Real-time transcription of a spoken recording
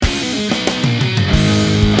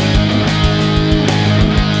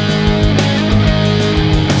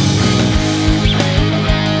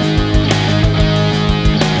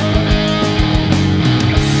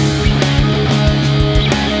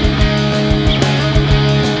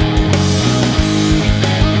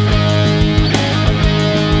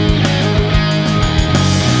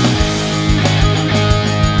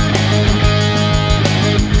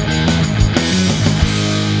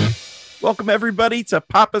Welcome everybody to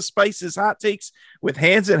Papa Spice's Hot Takes with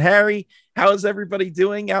Hans and Harry. How is everybody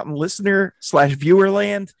doing out in listener/viewer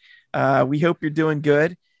land? We hope you're doing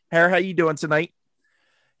good. Harry, how you doing tonight?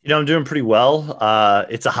 I'm doing pretty well.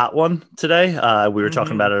 It's a hot one today. We were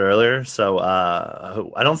talking about it earlier, so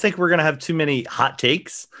I don't think we're gonna have too many hot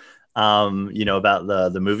takes. About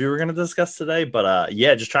the movie we're gonna discuss today. But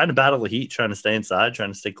yeah, just trying to battle the heat, trying to stay inside,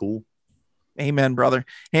 trying to stay cool. Amen, brother.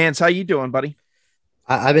 Hans, how you doing, buddy?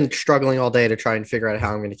 I've been struggling all day to try and figure out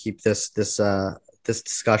how I'm going to keep this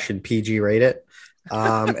discussion PG rated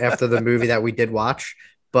after the movie that we did watch.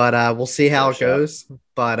 But we'll see how it goes.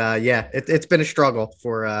 But yeah, it's been a struggle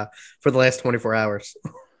for the last 24 hours.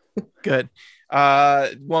 Good.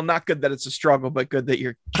 Well, not good that it's a struggle, but good that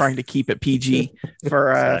you're trying to keep it PG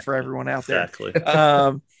for everyone out there. Exactly.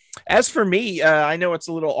 As for me, I know it's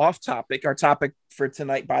a little off topic. Our topic for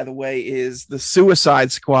tonight, by the way, is the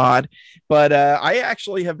Suicide Squad. But I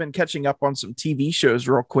actually have been catching up on some TV shows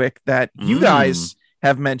real quick that you guys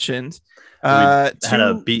have mentioned. Had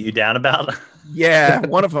to beat you down about. Yeah,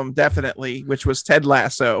 one of them definitely, which was Ted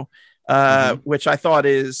Lasso, which I thought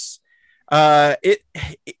is it's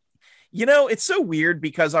so weird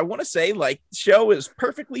because I want to say like the show is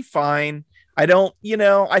perfectly fine. I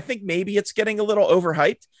think maybe it's getting a little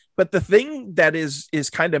overhyped. But the thing that is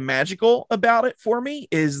kind of magical about it for me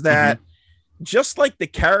is that just like the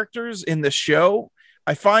characters in the show,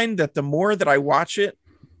 I find that the more that I watch it,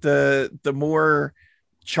 the more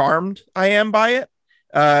charmed I am by it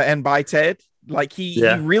and by Ted. Like he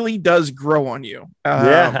really does grow on you.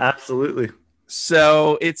 Yeah, absolutely.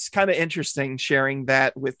 So it's kind of interesting sharing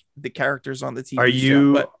that with the characters on the TV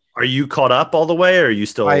show. Are you caught up all the way, or are you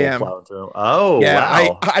still plowing through? Oh, yeah,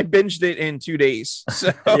 wow. I binged it in 2 days.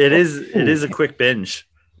 So. It is a quick binge.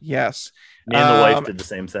 Yes. Me and the wife did the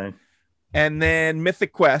same thing. And then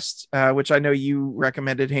Mythic Quest, which I know you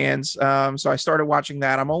recommended, Hans. So I started watching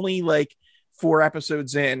that. I'm only like 4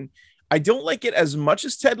 episodes in. I don't like it as much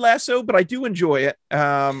as Ted Lasso, but I do enjoy it.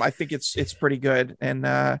 I think it's pretty good. And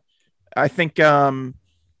I think Pootie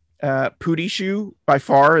Shoe by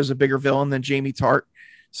far is a bigger villain than Jamie Tart.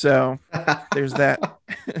 So there's that.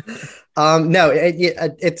 No,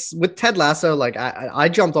 it's with Ted Lasso. Like I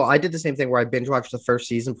jumped on. I did the same thing where I binge watched the first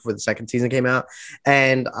season before the second season came out,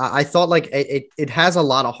 and I thought like it has a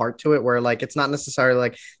lot of heart to it. Where like it's not necessarily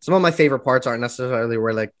like some of my favorite parts aren't necessarily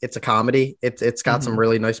where like it's a comedy. It's got some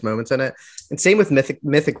really nice moments in it, and same with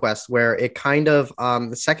Mythic Quest, where it kind of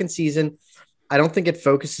the second season. I don't think it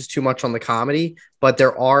focuses too much on the comedy, but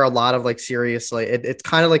there are a lot of like serious, like it's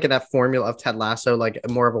kind of like in that formula of Ted Lasso, like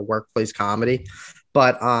more of a workplace comedy.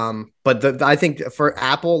 But I think for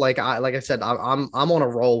Apple, like I said, I'm on a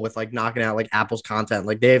roll with like knocking out like Apple's content.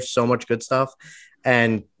 Like they have so much good stuff,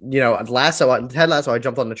 and Ted Lasso, I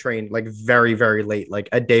jumped on the train like very very late, like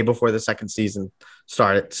a day before the second season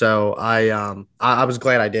started. So I was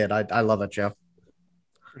glad I did. I love that show.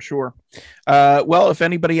 For sure. Well, if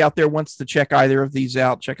anybody out there wants to check either of these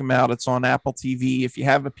out, check them out. It's on Apple TV. If you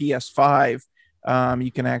have a PS5,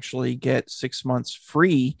 you can actually get 6 months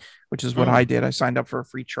free, which is what I did. I signed up for a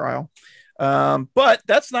free trial. But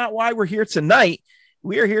that's not why we're here tonight.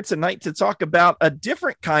 We are here tonight to talk about a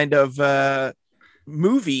different kind of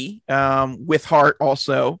movie with heart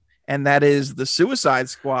also, and that is the Suicide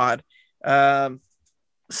Squad.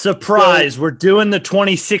 Surprise, we're doing the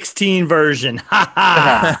 2016 version.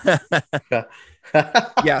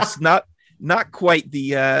 Yes, not quite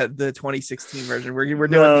the 2016 version. We're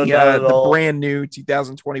doing the brand new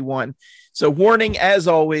 2021. So warning, as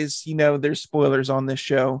always, there's spoilers on this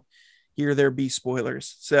show. Here there be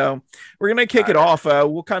spoilers. So we're gonna kick it off.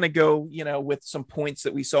 We'll kind of go, with some points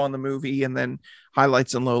that we saw in the movie, and then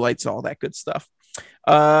highlights and lowlights, all that good stuff.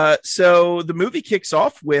 So the movie kicks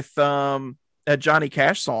off with a Johnny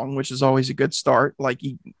Cash song, which is always a good start. Like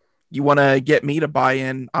you want to get me to buy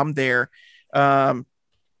in, I'm there.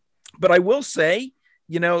 But I will say,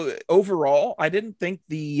 overall, I didn't think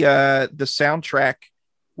the soundtrack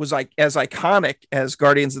was like as iconic as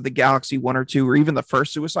Guardians of the Galaxy 1 or 2, or even the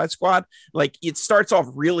first Suicide Squad. Like it starts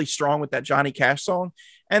off really strong with that Johnny Cash song,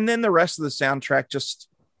 and then the rest of the soundtrack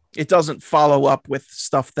it doesn't follow up with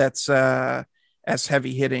stuff that's as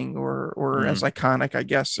heavy hitting or as iconic, I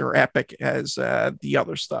guess, or epic as the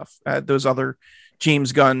other stuff, those other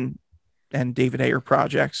James Gunn and David Ayer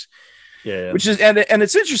projects. Yeah. Which is, and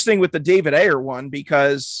it's interesting with the David Ayer one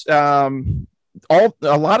because a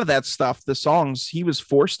lot of that stuff, the songs he was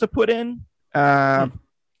forced to put in. But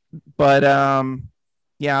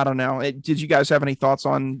yeah, I don't know. Did you guys have any thoughts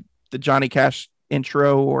on the Johnny Cash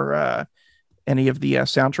intro or any of the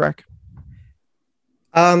soundtrack?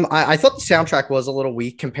 I thought the soundtrack was a little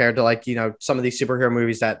weak compared to like, some of these superhero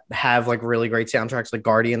movies that have like really great soundtracks like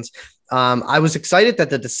Guardians. I was excited that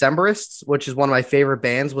the Decemberists, which is one of my favorite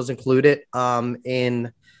bands, was included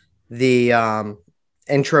in the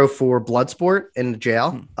intro for Bloodsport in the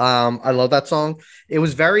jail. I love that song. It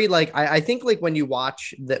was very like I think like when you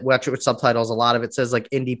watch it with subtitles, a lot of it says like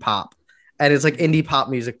indie pop, and it's like indie pop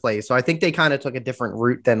music plays. So I think they kind of took a different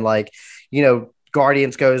route than like,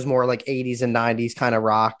 Guardians goes more like 80s and 90s kind of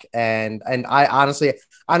rock. And I honestly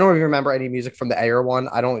I don't even remember any music from the Air one.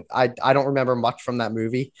 I don't remember much from that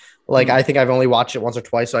movie. Like I think I've only watched it once or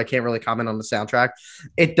twice, so I can't really comment on the soundtrack.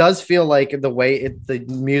 It does feel like the way the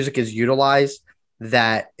music is utilized,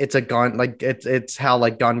 that it's a Gunn, like it's how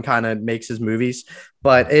like Gunn kind of makes his movies,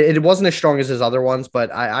 but it wasn't as strong as his other ones.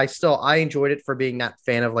 But I enjoyed it for being that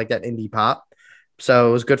fan of like that indie pop. So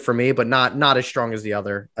it was good for me, but not as strong as the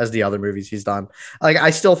other movies he's done. Like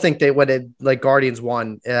I still think they like Guardians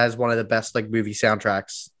 1, it has one of the best like movie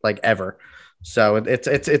soundtracks like ever. So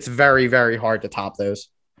it's very, very hard to top those.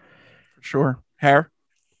 Sure. Hair.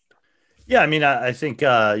 Yeah, I mean, I think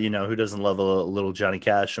who doesn't love a little Johnny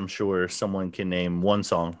Cash? I'm sure someone can name one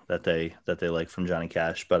song that they like from Johnny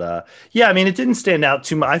Cash. But yeah, I mean, it didn't stand out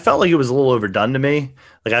too much. I felt like it was a little overdone to me.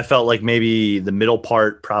 Like I felt like maybe the middle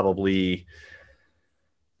part probably.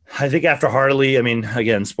 I think after Harley, I mean,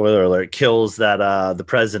 again, spoiler alert, kills that the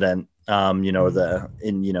president,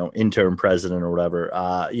 the interim president or whatever.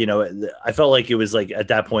 I felt like it was like at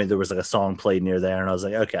that point there was like a song played near there, and I was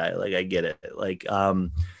like, okay, like I get it, like.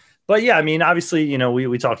 But yeah, I mean, obviously,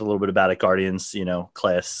 we talked a little bit about it. Guardians,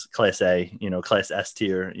 class A, class S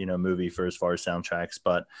tier, movie for as far as soundtracks.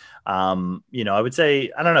 But, I would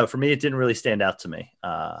say, I don't know. For me, it didn't really stand out to me,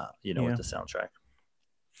 with the soundtrack.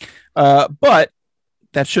 But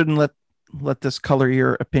that shouldn't let this color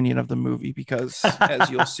your opinion of the movie, because as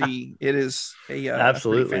you'll see, it is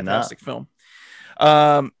absolutely a fantastic film.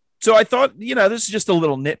 So I thought, this is just a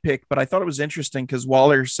little nitpick, but I thought it was interesting because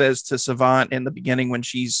Waller says to Savant in the beginning when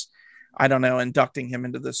she's, I don't know, inducting him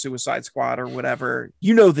into the Suicide Squad or whatever,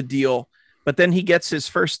 the deal, but then he gets his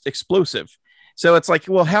first explosive. So it's like,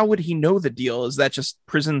 well, how would he know the deal? Is that just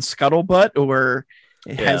prison scuttlebutt, or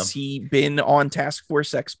has he been on Task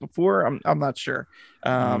Force X before? I'm not sure.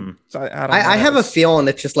 So I have a feeling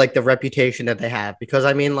it's just like the reputation that they have, because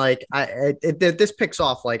I mean, like this picks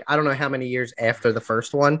off like I don't know how many years after the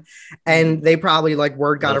first one, and they probably like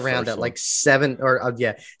word got around that like 7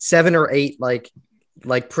 or 8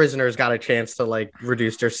 like prisoners got a chance to like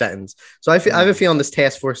reduce their sentence. So I have a feeling this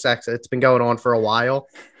Task Force X, it's been going on for a while,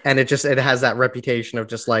 and it has that reputation of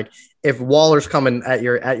just like, if Waller's coming at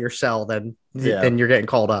your cell, then you're getting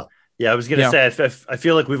called up. Yeah, I was gonna say, I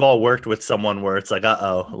feel like we've all worked with someone where it's like,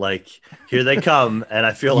 like here they come, and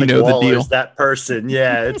I feel like Waller's that person.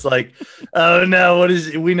 Yeah, it's like, oh no,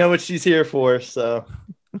 we know what she's here for. So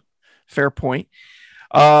fair point.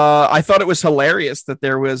 I thought it was hilarious that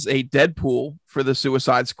there was a Deadpool for the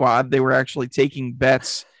Suicide Squad. They were actually taking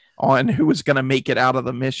bets on who was going to make it out of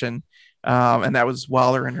the mission, and that was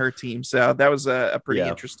Waller and her team. So that was a pretty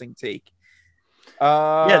interesting take.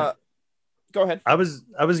 Go ahead. I was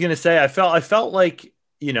gonna say, I felt like,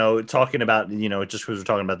 talking about, just because we're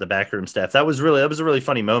talking about the backroom staff, that was a really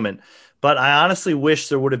funny moment. But I honestly wish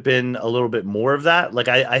there would have been a little bit more of that. Like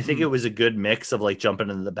I think it was a good mix of like jumping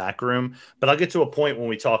into the back room. But I'll get to a point when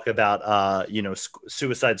we talk about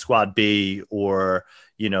Suicide Squad B, or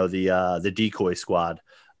the Decoy Squad.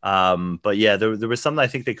 But yeah, there was something I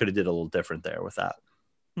think they could have did a little different there with that.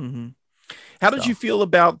 Mm-hmm. How did you feel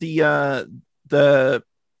about the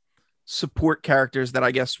support characters that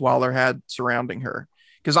I guess Waller had surrounding her?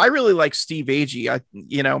 Because I really like Steve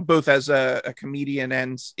Agee. Both as a comedian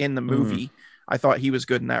and in the movie, I thought he was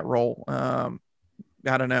good in that role. I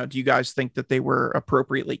don't know. Do you guys think that they were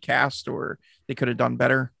appropriately cast, or they could have done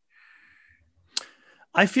better?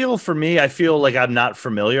 I feel like I'm not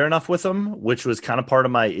familiar enough with them, which was kind of part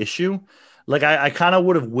of my issue. Like I kind of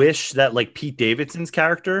would have wished that like Pete Davidson's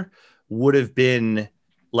character would have been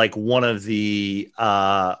like one of the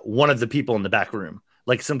people in the back room,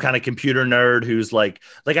 like some kind of computer nerd who's like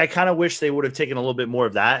I kind of wish they would have taken a little bit more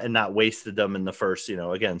of that and not wasted them in the first,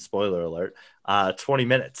 again, spoiler alert, 20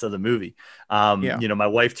 minutes of the movie. My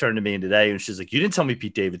wife turned to me today and she's like, "You didn't tell me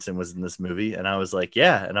Pete Davidson was in this movie." And I was like,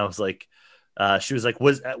 "Yeah." And I was like, she was like,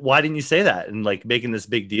 "Why didn't you say that?" And like making this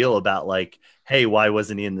big deal about like, "Hey, why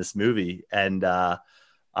wasn't he in this movie?" And I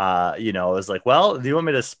was like, "Well, do you want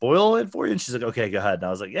me to spoil it for you?" And she's like, "Okay, go ahead." And I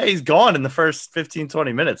was like, "Yeah, he's gone in the first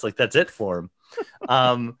 15-20 minutes. Like that's it for him."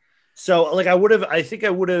 So like I would have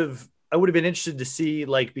been interested to see,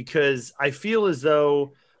 like, because I feel as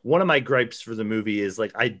though one of my gripes for the movie is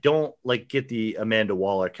like I don't like get the Amanda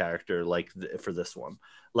Waller character like for this one.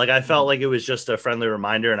 Like I felt like it was just a friendly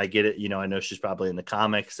reminder, and I get it. You know, I know she's probably in the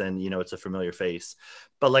comics, and you know it's a familiar face,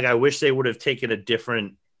 but like I wish they would have taken a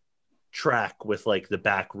different track with like the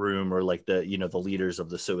back room or like the, you know, the leaders of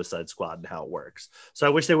the Suicide Squad and how it works. So I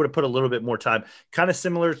wish they would have put a little bit more time, kind of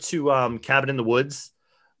similar to Cabin in the Woods.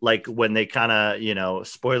 Like when they kind of, you know,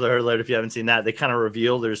 spoiler alert if you haven't seen that, they kind of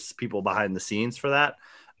reveal there's people behind the scenes for that.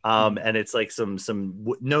 And it's like some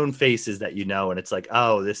known faces that, you know, and it's like,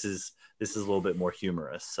 oh, this is a little bit more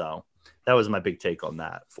humorous. So that was my big take on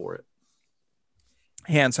that for it.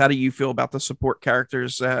 Hans, how do you feel about the support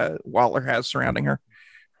characters Waller has surrounding her?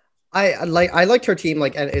 I liked her team.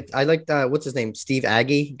 Like, and I liked what's his name, Steve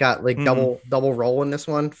Agee got like double role in this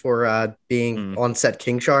one for being on set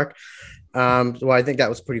King Shark. So I think that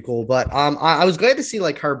was pretty cool. But I was glad to see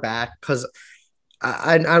like her back because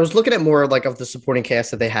I was looking at more like of the supporting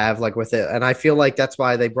cast that they have like with it, and I feel like that's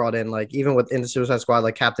why they brought in like even within the Suicide Squad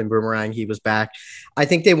like Captain Boomerang, he was back. I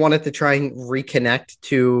think they wanted to try and reconnect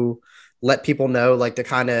to let people know like the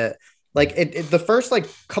kind of like the first like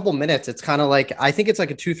couple minutes, it's kind of like I think it's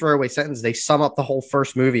like a 2 throwaway sentence. They sum up the whole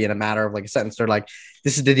first movie in a matter of like a sentence. They're like,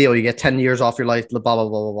 "This is the deal. You get 10 years off your life." Blah blah blah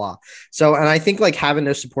blah blah. So, and I think like having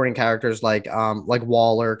those supporting characters like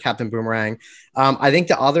Waller, Captain Boomerang, I think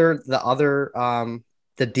the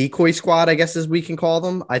decoy squad, I guess as we can call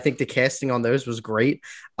them. I think the casting on those was great.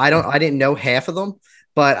 I didn't know half of them,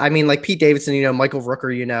 but I mean like Pete Davidson, you know, Michael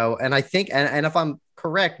Rooker, you know, and I think and if I'm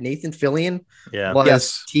correct, Nathan Fillion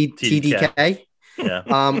was TDK,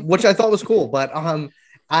 which I thought was cool, but I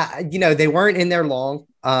you know, they weren't in there long,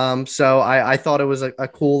 so I thought it was a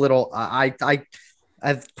cool little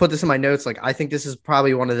I've put this in my notes, like I think this is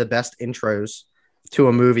probably one of the best intros to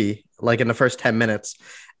a movie, like in the first 10 minutes,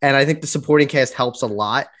 and I think the supporting cast helps a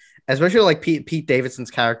lot, especially like Pete Davidson's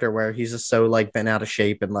character, where he's just so like bent out of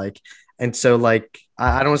shape and so like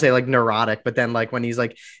I don't want to say like neurotic, but then like when he's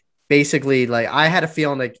like basically like I had a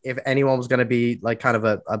feeling like if anyone was going to be like kind of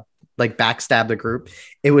a like backstab the group,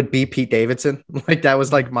 it would be Pete Davidson. Like that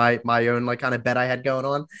was like my own like kind of bet I had going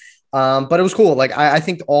on. But it was cool. Like I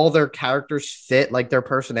think all their characters fit, like their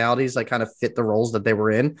personalities like kind of fit the roles that they were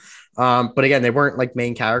in. But again, they weren't like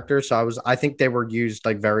main characters, so I think they were used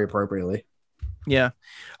like very appropriately. Yeah.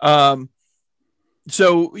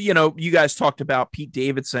 So, you know, you guys talked about Pete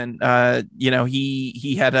Davidson. You know,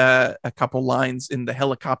 he had a couple lines in the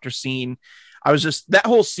helicopter scene. I was just that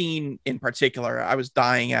whole scene in particular, I was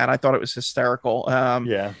dying at. I thought it was hysterical.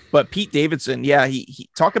 But Pete Davidson, he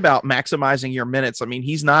talk about maximizing your minutes. I mean,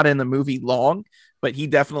 he's not in the movie long, but he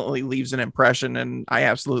definitely leaves an impression. And I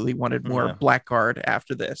absolutely wanted more Blackguard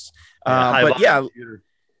after this.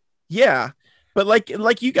 But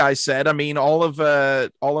like you guys said, I mean, all of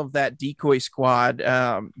that decoy squad,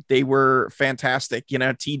 they were fantastic. You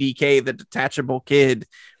know, TDK, the detachable kid.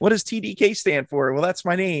 What does TDK stand for? Well, that's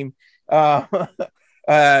my name. Savant,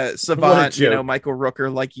 you know, Michael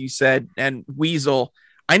Rooker, like you said, and Weasel.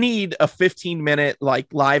 I need a 15-minute like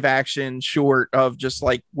live action short of just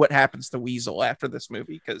like what happens to Weasel after this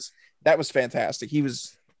movie, because that was fantastic. He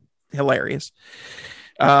was hilarious.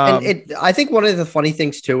 And I think one of the funny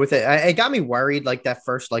things too with it got me worried like that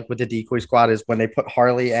first like with the decoy squad is when they put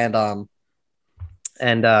Harley and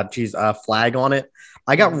Flag on it.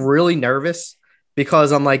 I got really nervous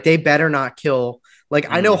because I'm like, they better not kill. Like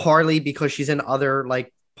I know Harley because she's in other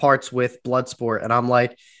like parts with Bloodsport, and I'm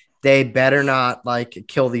like, they better not like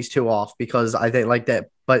kill these two off because I think like that.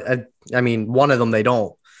 But I mean, one of them they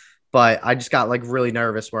don't. But I just got like really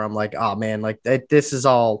nervous where I'm like, oh man, like this is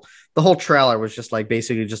all. The whole trailer was just like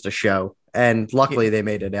basically just a show, and luckily they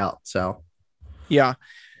made it out. So, Harry,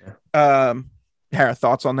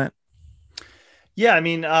 thoughts on that? Yeah, I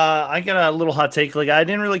mean, I got a little hot take. Like, I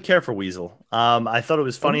didn't really care for Weasel. I thought it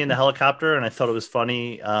was funny in the helicopter, and I thought it was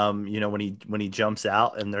funny, you know, when he jumps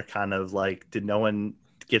out, and they're kind of like, did no one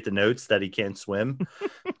get the notes that he can't swim?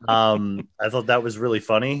 I thought that was really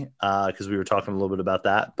funny because we were talking a little bit about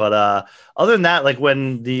that. But other than that, like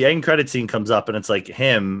when the end credit scene comes up and it's like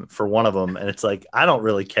him for one of them, and it's like, I don't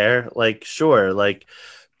really care. Like, sure, like.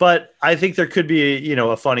 But I think there could be, you know,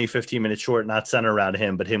 a funny 15-minute short, not centered around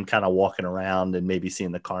him, but him kind of walking around and maybe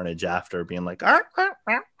seeing the carnage after, being like, you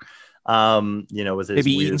know, with his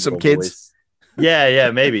maybe eating some kids. Voice. Yeah,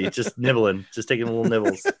 maybe just nibbling, just taking little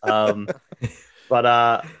nibbles.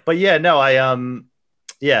 But yeah, no,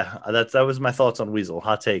 that was my thoughts on Weasel.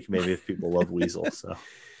 Hot take, maybe if people love Weasel. So,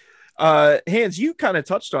 Hans, you kind of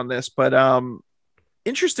touched on this, but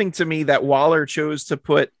interesting to me that Waller chose to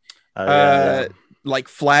put like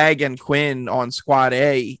Flag and Quinn on Squad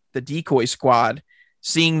A, the decoy squad,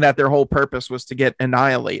 seeing that their whole purpose was to get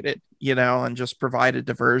annihilated, and just provide a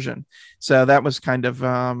diversion. So that was kind of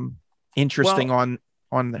interesting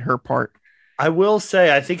on her part. I will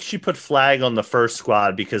say, I think she put Flag on the first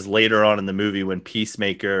squad because later on in the movie, when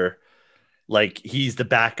Peacemaker, like, he's the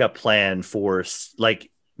backup plan for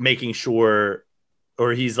like making sure,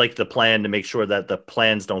 or he's like the plan to make sure that the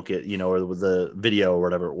plans don't get, or the video or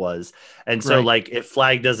whatever it was. And so like, if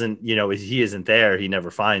Flag doesn't, he isn't there, he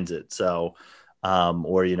never finds it. So,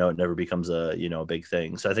 or, it never becomes a big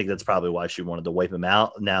thing. So I think that's probably why she wanted to wipe him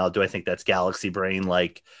out. Now, do I think that's galaxy brain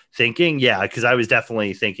like thinking? Yeah, because I was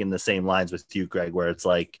definitely thinking the same lines with you, Greg, where it's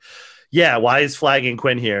like, yeah, why is Flag and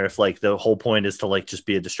Quinn here if like the whole point is to like just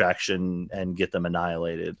be a distraction and get them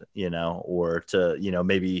annihilated, or to,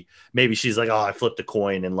 maybe she's like, oh, I flipped a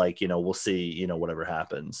coin and like, we'll see, whatever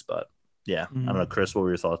happens. But yeah, I don't know, Chris, what were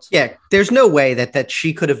your thoughts? Yeah, there's no way that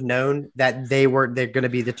she could have known that they're going to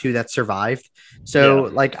be the two that survived. So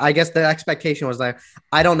like, I guess the expectation was like,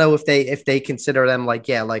 I don't know if they consider them like,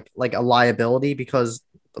 like a liability, because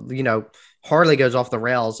Harley goes off the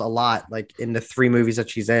rails a lot, like in the 3 movies that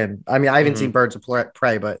she's in. I mean, I haven't seen Birds of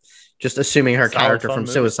Prey, but just assuming her character from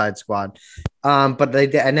Suicide Squad. But they,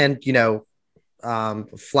 and then,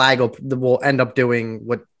 Flag will end up doing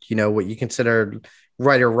what you consider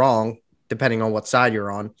right or wrong, depending on what side you're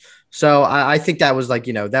on. So I think that was like,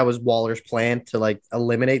 that was Waller's plan to like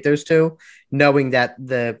eliminate those two, knowing that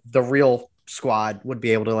the real squad would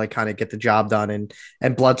be able to like kind of get the job done.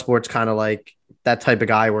 And Bloodsport's kind of like that type of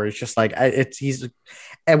guy where it's just like,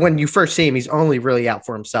 and when you first see him, he's only really out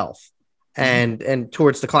for himself. And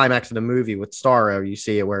towards the climax of the movie with Starro, you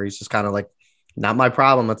see it where he's just kind of like, not my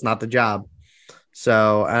problem. It's not the job.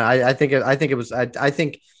 So I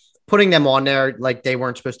think putting them on there, like they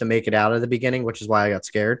weren't supposed to make it out at the beginning, which is why I got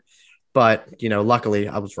scared. But, luckily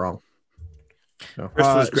I was wrong. So, Chris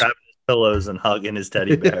was grabbing his pillows and hugging his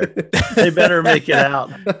teddy bear. They better make it out.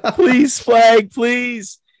 Please, Flag,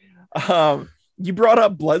 please. You brought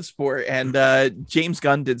up Bloodsport, and James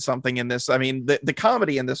Gunn did something in this. I mean, the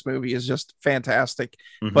comedy in this movie is just fantastic.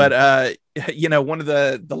 But, one of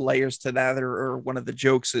the layers to that, or one of the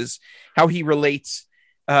jokes, is how he relates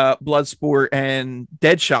Bloodsport and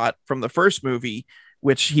Deadshot from the first movie,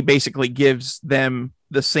 which he basically gives them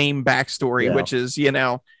the same backstory, which is,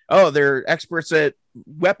 they're experts at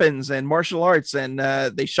weapons and martial arts, and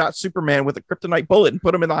they shot Superman with a kryptonite bullet and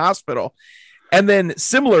put him in the hospital. And then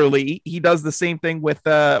similarly, he does the same thing with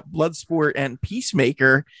Bloodsport and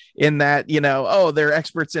Peacemaker, in that, they're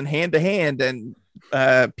experts in hand to hand, and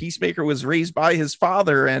Peacemaker was raised by his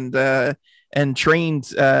father and trained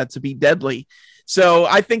to be deadly. So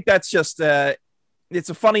I think that's just it's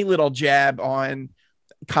a funny little jab on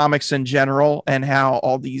comics in general, and how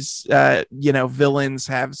all these villains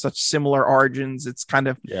have such similar origins. It's kind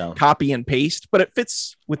of copy and paste, but it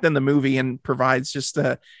fits within the movie and provides just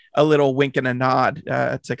a little wink and a nod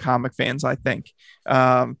to comic fans, I think.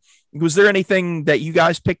 Was there anything that you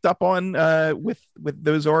guys picked up on with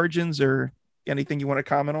those origins, or anything you want to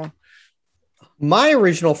comment on? My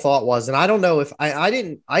original thought was, and I don't know if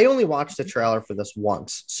I only watched the trailer for this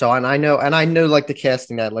once. So, and I know like the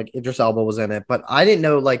casting that like Idris Elba was in it, but I didn't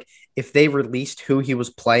know like if they released who he was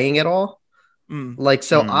playing at all.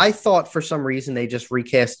 I thought for some reason they just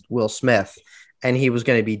recast Will Smith and he was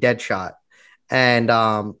going to be Deadshot. And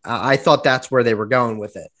I thought that's where they were going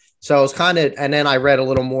with it. So I was and then I read a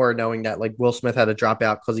little more knowing that like Will Smith had to drop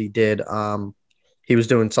out because he was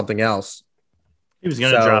doing something else. He was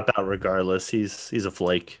going to drop out regardless. He's a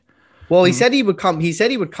flake. Well, he said he would come. He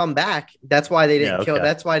said he would come back. That's why they didn't kill.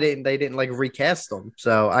 That's why they didn't like recast him.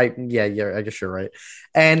 So I guess you're right.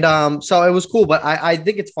 And so it was cool, but I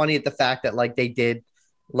think it's funny at the fact that like they did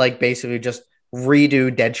like basically just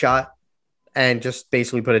redo Deadshot and just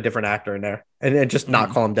basically put a different actor in there and just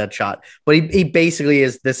not call him Deadshot. But he basically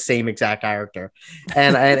is the same exact character.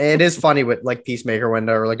 And it is funny with like Peacemaker when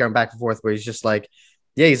they're like going back and forth where he's just like,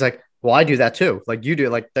 he's like, well, I do that too. Like you do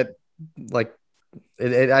like that. Like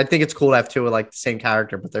I think it's cool to have two of like the same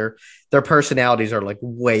character, but their personalities are like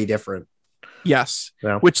way different. Yes.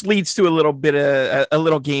 Yeah. Which leads to a little bit of a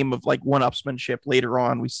little game of like one-upsmanship later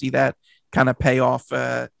on. We see that kind of pay off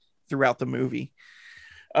throughout the movie.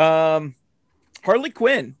 Harley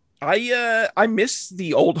Quinn. I miss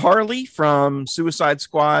the old Harley from Suicide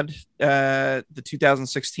Squad, the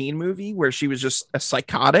 2016 movie, where she was just a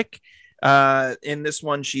psychotic. In this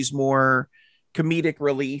one, she's more comedic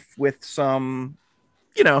relief with some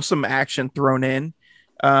action thrown in.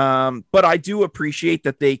 But I do appreciate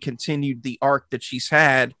that they continued the arc that she's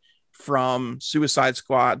had from Suicide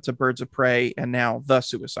Squad to Birds of Prey and now the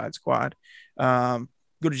Suicide Squad. What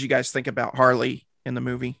did you guys think about Harley in the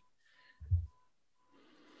movie?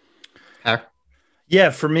 Yeah,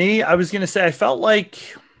 for me, I was gonna say I felt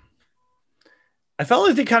like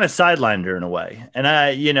they kind of sidelined her in a way. And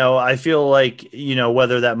I feel like,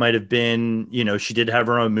 whether that might have been, she did have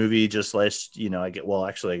her own movie just last, I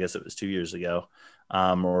guess it was 2 years ago,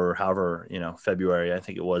 or however, February, I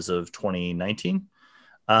think it was, of 2019.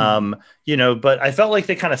 But I felt like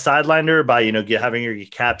they kind of sidelined her by, having her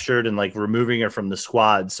get captured and like removing her from the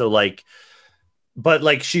squad. So like, but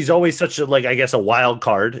like she's always such a, like, I guess, a wild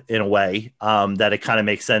card in a way, that it kind of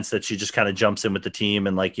makes sense that she just kind of jumps in with the team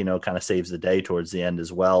and like, kind of saves the day towards the end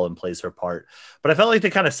as well and plays her part. But I felt like they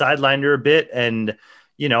kind of sidelined her a bit. And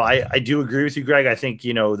I do agree with you, Greg. I think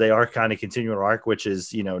they are kind of continuing arc, which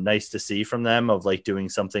is nice to see from them, of like doing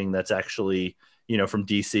something that's actually from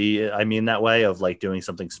DC. I mean, that way of like doing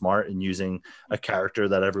something smart and using a character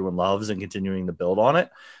that everyone loves and continuing to build on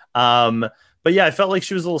it. But yeah, I felt like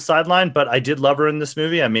she was a little sidelined, but I did love her in this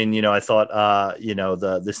movie. I mean, I thought,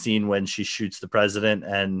 the scene when she shoots the president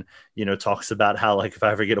and, talks about how, like, if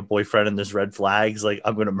I ever get a boyfriend and there's red flags, like,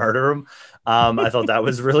 I'm going to murder him. I thought that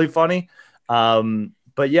was really funny.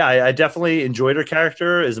 But yeah, I definitely enjoyed her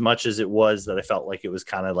character as much as it was that I felt like it was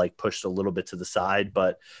kind of like pushed a little bit to the side,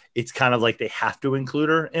 but it's kind of like they have to include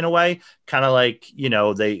her in a way, kind of like,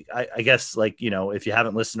 I guess, like, if you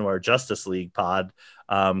haven't listened to our Justice League pod,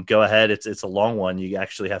 go ahead. It's a long one. You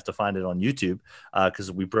actually have to find it on YouTube,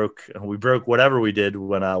 because we broke whatever we did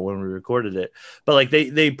when we recorded it. But like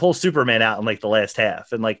they pull Superman out in like the last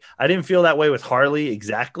half, and like I didn't feel that way with Harley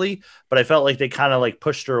exactly, but I felt like they kind of like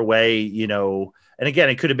pushed her away, And again,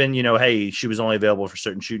 it could have been, hey, she was only available for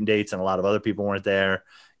certain shooting dates, and a lot of other people weren't there,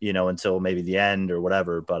 until maybe the end or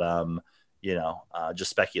whatever. But just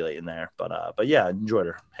speculating there. But yeah, enjoyed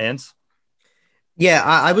her. Hands. Yeah,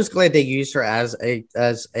 I was glad they used her as a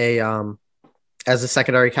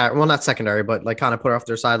secondary character. Well, not secondary, but like kind of put her off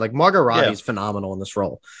their side. Like Margot Robbie's phenomenal in this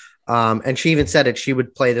role. And she even said it, she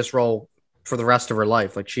would play this role for the rest of her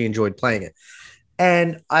life. Like she enjoyed playing it.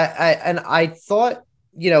 And I thought,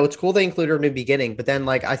 it's cool they included her in the beginning, but then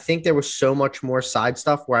like I think there was so much more side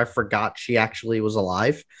stuff where I forgot she actually was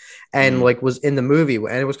alive and like was in the movie,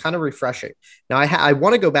 and it was kind of refreshing. Now I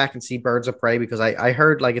want to go back and see Birds of Prey, because I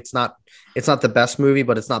heard like it's not the best movie,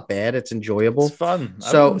 but it's not bad. It's enjoyable. It's fun.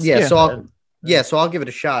 So I'll give it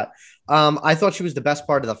a shot. I thought she was the best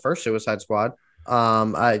part of the first Suicide Squad.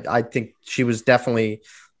 I think she was definitely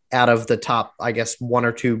out of the top, I guess, one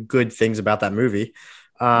or two good things about that movie.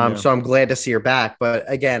 So I'm glad to see her back. But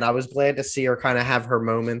again, I was glad to see her kind of have her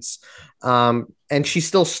moments. And she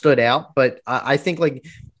still stood out. But I think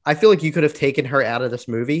I feel like you could have taken her out of this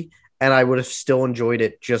movie and I would have still enjoyed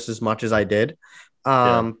it just as much as I did.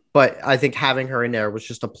 But I think having her in there was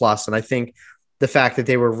just a plus. And I think the fact that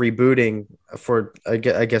they were rebooting, for, I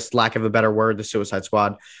guess, lack of a better word, the Suicide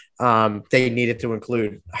Squad, they needed to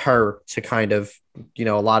include her to kind of, a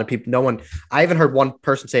lot of people, I haven't heard one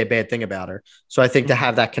person say a bad thing about her. So I think to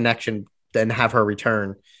have that connection and have her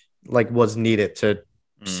return, like, was needed to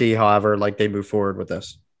see however, like, they move forward with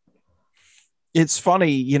this. It's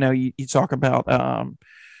funny, you talk about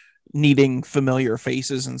needing familiar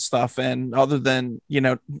faces and stuff, and other than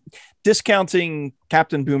discounting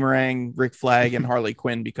Captain Boomerang, Rick Flag, and Harley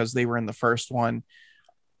Quinn because they were in the first one,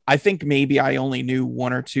 I think maybe I only knew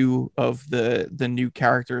one or two of the new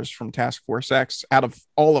characters from Task Force X out of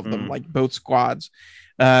all of them, like both squads.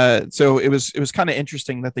 So it was kind of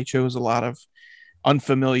interesting that they chose a lot of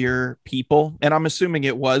unfamiliar people, and I'm assuming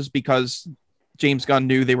it was because James Gunn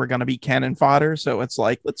knew they were going to be cannon fodder. So it's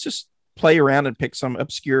like, let's just play around and pick some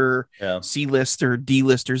obscure C-list or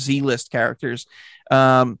D-list or Z-list characters.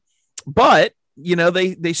 But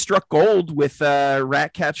they struck gold with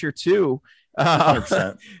Ratcatcher 2.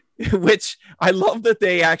 100%. Which I love that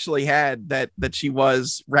they actually had that she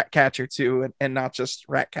was Ratcatcher 2 and not just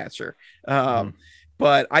Ratcatcher.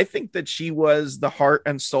 But I think that she was the heart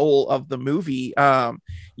and soul of the movie.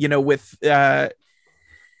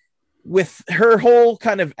 With her whole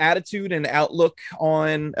kind of attitude and outlook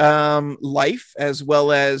on life, as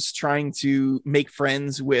well as trying to make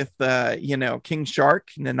friends with King Shark,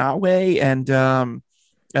 Nanawe, and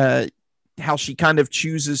how she kind of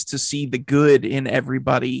chooses to see the good in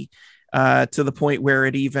everybody, to the point where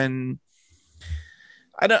it even,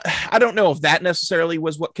 I don't know if that necessarily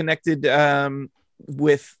was what connected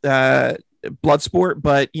with Bloodsport,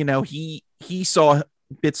 but he saw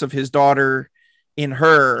bits of his daughter in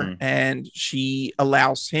her, and she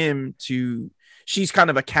allows him to, she's kind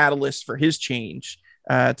of a catalyst for his change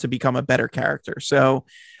to become a better character. So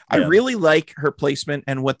I really like her placement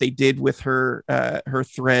and what they did with her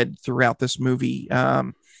thread throughout this movie.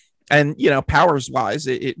 And, you know, powers wise,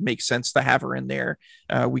 it makes sense to have her in there.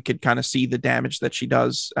 We could kind of see the damage that she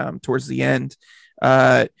does towards the end.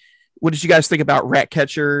 What did you guys think about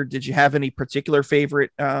Ratcatcher? Did you have any particular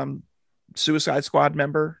favorite Suicide Squad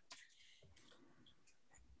member?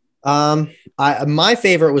 My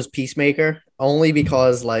favorite was Peacemaker, only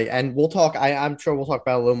because and we'll talk. I'm sure we'll talk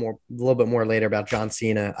about a little bit more later about John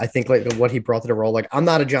Cena. I think what he brought to the role. I'm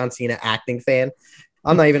not a John Cena acting fan.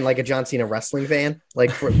 I'm not even a John Cena wrestling fan.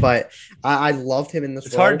 But I loved him in this.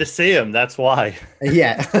 It's role. Hard to see him. That's why.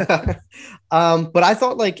 Yeah. But I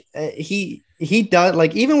thought he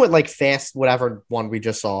does even with Fast whatever one we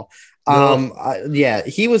just saw. Yeah,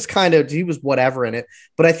 he was whatever in it,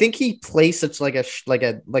 but I think he plays such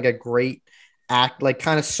a great act,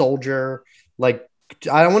 kind of soldier. I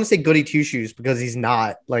don't want to say goody two shoes because he's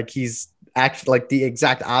not. He's actually the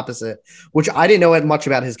exact opposite, which I didn't know much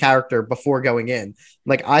about his character before going in.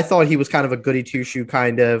 I thought he was kind of a goody two shoe,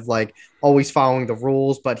 kind of always following the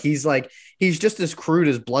rules, but he's just as crude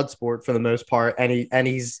as Bloodsport for the most part, and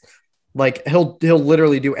he's he'll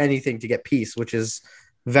literally do anything to get peace, which is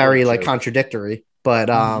very contradictory. But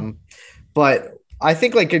but I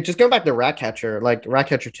think just going back to Ratcatcher,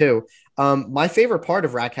 Ratcatcher 2, my favorite part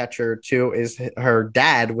of Ratcatcher 2 is her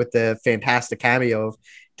dad with the fantastic cameo of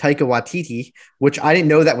Taika Waititi, which I didn't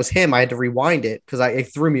know that was him. I had to rewind it because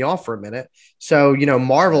it threw me off for a minute. So,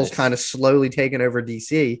 Marvel's kind of slowly taken over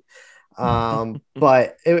DC.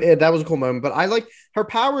 But that was a cool moment. But I her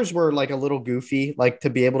powers were a little goofy, to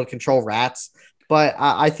be able to control rats. But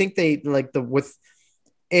I think they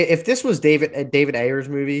if this was David Ayer's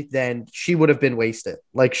movie, then she would have been wasted.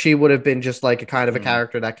 She would have been just a kind of a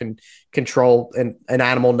character that can control an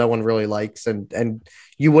animal no one really likes, and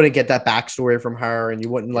you wouldn't get that backstory from her, and you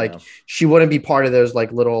wouldn't she wouldn't be part of those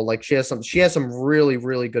little she has some really,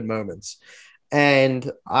 really good moments. And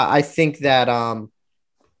I think that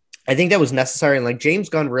was necessary, and James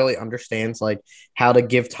Gunn really understands how to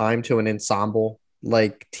give time to an ensemble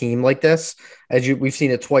team like this, as we've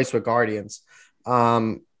seen it twice with Guardians.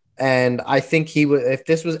 And I think he would, if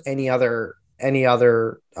this was any other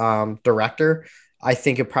director, I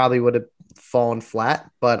think it probably would have fallen flat.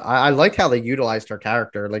 But I liked how they utilized her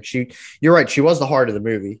character. You're right, she was the heart of the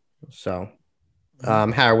movie. So,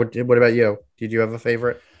 Howard, what about you? Did you have a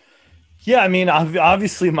favorite? Yeah, I mean,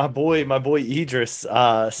 obviously, my boy Idris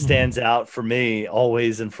stands out for me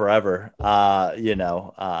always and forever. But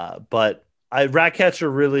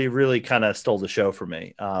Ratcatcher really, really kind of stole the show for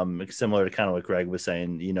me. Similar to kind of what Greg was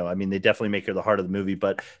saying, I mean, they definitely make her the heart of the movie,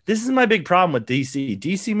 but this is my big problem with DC.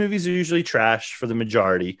 DC movies are usually trash for the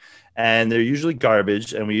majority, and they're usually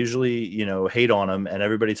garbage, and we usually, hate on them, and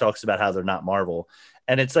everybody talks about how they're not Marvel.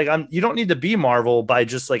 And it's you don't need to be Marvel by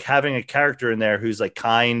just having a character in there who's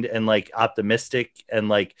kind and optimistic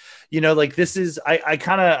and this is, I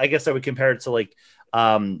guess I would compare it to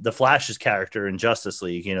the Flash's character in Justice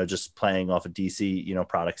League, just playing off of DC,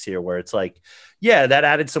 products here, where it's yeah, that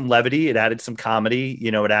added some levity. It added some comedy,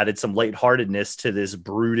 it added some lightheartedness to this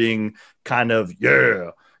brooding kind of,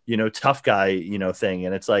 tough guy, thing.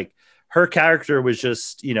 And it's her character was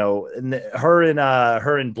just, and her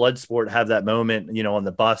and Bloodsport have that moment, on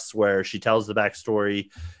the bus where she tells the backstory,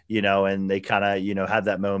 and they kind of, have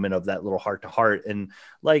that moment of that little heart to heart. And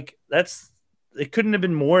it couldn't have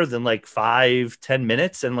been more than 5-10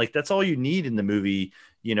 minutes. And that's all you need in the movie,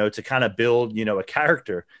 to kind of build, a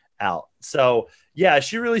character out. So yeah,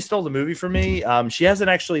 she really stole the movie for me. She hasn't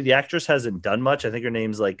actually, the actress hasn't done much. I think her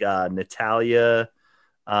name's Natalia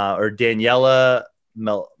or Daniela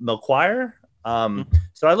Melchior.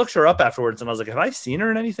 So I looked her up afterwards and I was have I seen her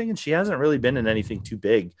in anything? And she hasn't really been in anything too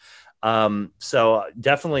big. So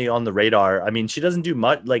definitely on the radar. I mean, she doesn't do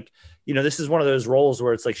much, this is one of those roles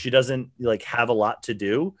where it's she doesn't have a lot to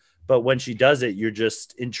do, but when she does it, you're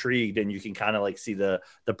just intrigued and you can kind of see the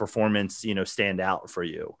performance, stand out for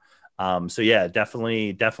you. So yeah,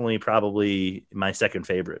 definitely probably my second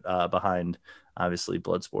favorite, behind obviously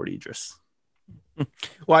Bloodsport Idris.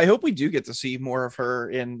 Well, I hope we do get to see more of her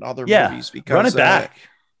in other movies, because run it back.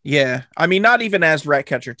 Yeah, I mean, not even as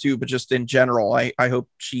Ratcatcher 2, but just in general. I hope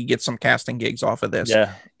she gets some casting gigs off of this.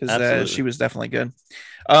 Yeah, because she was definitely good.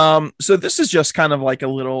 So this is just kind of a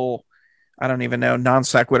little, I don't even know, non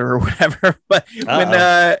sequitur or whatever. But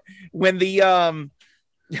when the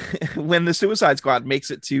Suicide Squad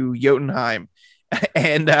makes it to Jotunheim,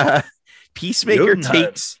 and Peacemaker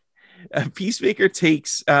takes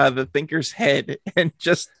the Thinker's head and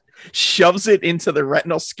just shoves it into the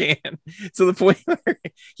retinal scan to the point where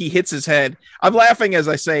he hits his head. I'm laughing as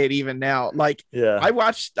I say it even now. I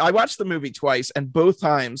watched the movie twice, and both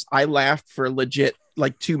times I laughed for legit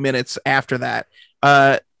 2 minutes after that.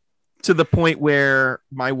 to the point where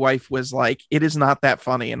my wife was like, it is not that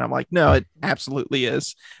funny. And I'm like, no, it absolutely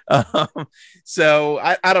is. So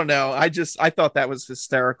I don't know. I thought that was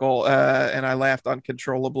hysterical. And I laughed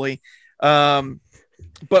uncontrollably.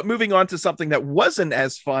 But moving on to something that wasn't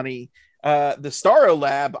as funny, the Starro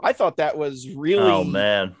Lab, I thought that was really, oh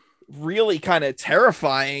man, really kind of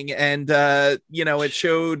terrifying. And,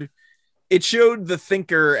 it showed the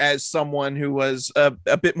thinker as someone who was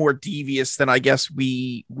a bit more devious than I guess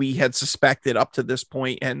we had suspected up to this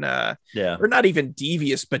point. And or not even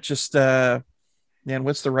devious, but just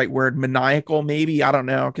what's the right word? Maniacal, maybe. I don't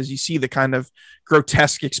know, because you see the kind of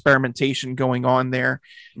grotesque experimentation going on there.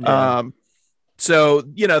 Yeah. So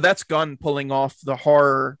that's Gunn pulling off the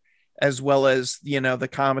horror as well as the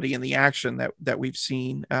comedy and the action that we've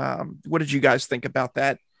seen. What did you guys think about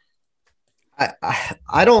that?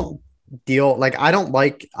 I don't deal like I don't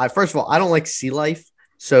like first of all I don't like sea life,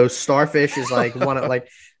 so starfish is like one of like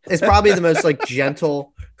it's probably the most like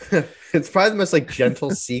gentle it's probably the most like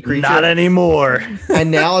gentle sea creature. Not anymore.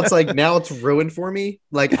 And now it's ruined for me.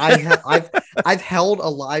 Like I've held a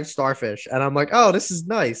live starfish and I'm like, oh, this is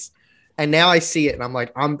nice, and now I see it and I'm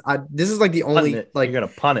like, this is like the only like you're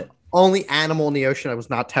gonna punt it only animal in the ocean I was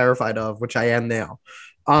not terrified of, which I am now.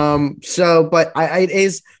 So but it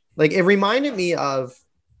is like it reminded me of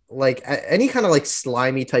like any kind of like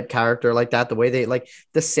slimy type character like that. The way they like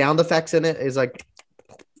the sound effects in it is like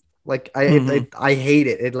I hate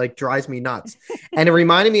it. It like drives me nuts. And it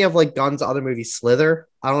reminded me of like Gunn's other movie Slither.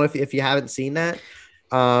 I don't know if you haven't seen that.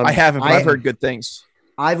 I haven't, but I've heard good things.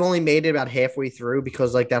 I've only made it about halfway through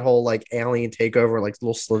because like that whole like alien takeover, like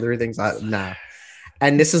little slithery things. Nah.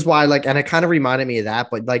 And this is why and it kind of reminded me of that.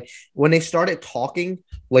 But like when they started talking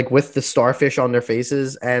like with the starfish on their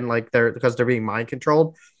faces and like because they're being mind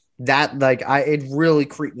controlled, that like it really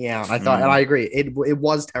creeped me out. I thought, and I agree, it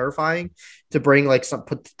was terrifying to bring like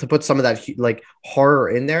put some of that like horror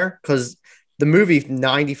in there, because the movie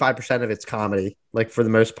 95% of it's comedy, like for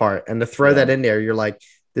the most part, and to throw that in there, you're like,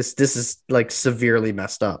 this is like severely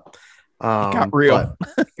messed up. It got real.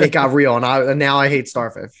 It got real, and now I hate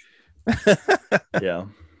starfish. Yeah.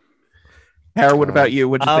 Harry, what about you?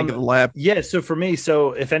 What did you think of the lab? Yeah, so for me,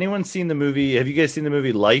 if anyone's seen the movie, have you guys seen the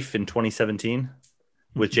movie Life in 2017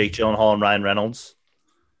 with Jake Gyllenhaal and Ryan Reynolds?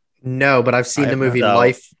 No, but I've seen the movie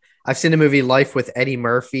Life. I've seen the movie Life with Eddie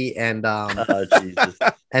Murphy and Jesus.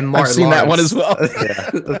 and Martin. I've seen Lawrence. that one as well. Yeah.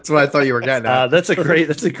 That's what I thought you were getting at. That's a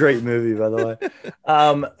great movie, by the way.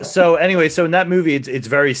 So anyway, in that movie, it's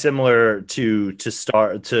very similar to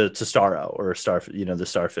Starro or the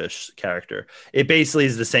starfish character. It basically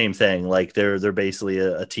is the same thing. Like they're basically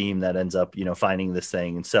a team that ends up finding this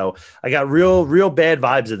thing, and so I got real bad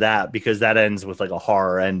vibes of that because that ends with like a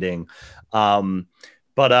horror ending.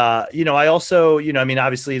 But I also, I mean,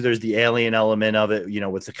 obviously there's the alien element of it,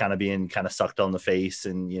 with the kind of being kind of sucked on the face,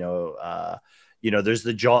 and there's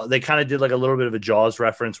the jaw. They kind of did like a little bit of a Jaws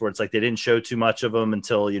reference where it's like they didn't show too much of them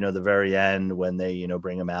until the very end when they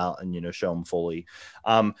bring them out and show them fully.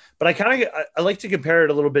 But I like to compare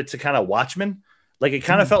it a little bit to kind of Watchmen. Like it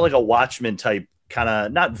kind of felt like a Watchmen type kind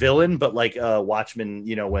of, not villain, but like a Watchmen.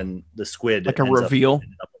 When the squid like a reveal.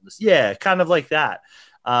 Yeah, kind of like that.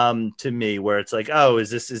 To me, where it's like, oh,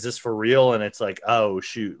 is this for real? And it's like, oh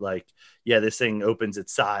shoot, like, yeah, this thing opens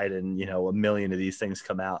its side and a million of these things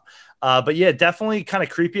come out. But yeah, definitely kind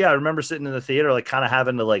of creepy. I remember sitting in the theater, like kind of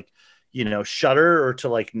having to like, shudder or to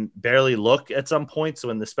like barely look at some points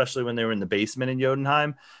especially when they were in the basement in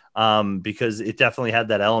Jotunheim, because it definitely had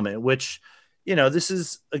that element, which, this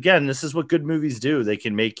is what good movies do. They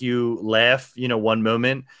can make you laugh, one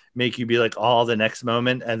moment, make you be like, oh, the next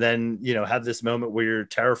moment, and then have this moment where you're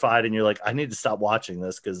terrified and you're like, I need to stop watching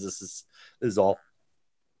this because this is all.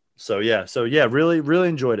 So yeah, really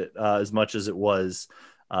enjoyed it as much as it was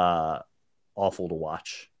awful to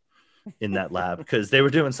watch in that lab because they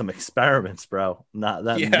were doing some experiments, bro.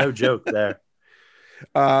 No joke there.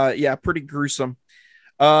 Yeah, pretty gruesome.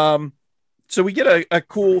 So we get a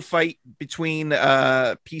cool fight between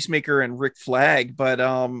Peacemaker and Rick Flag, but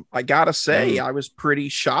I gotta say I was pretty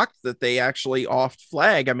shocked that they actually offed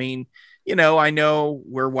Flag. I mean, I know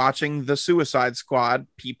we're watching the Suicide Squad.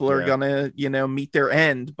 People are gonna, meet their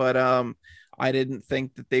end, but I didn't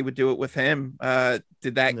think that they would do it with him.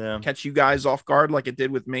 Did that catch you guys off guard like it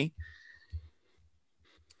did with me?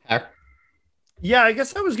 Yeah, I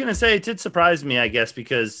guess I was going to say it did surprise me, I guess,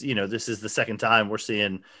 because, this is the second time we're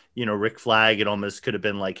seeing, Rick Flag. It almost could have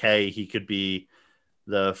been like, hey, he could be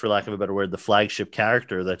for lack of a better word, the flagship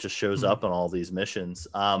character that just shows up on all these missions.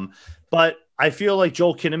 But I feel like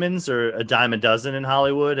Joel Kinnaman's are a dime a dozen in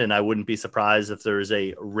Hollywood, and I wouldn't be surprised if there is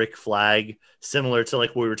a Rick Flag similar to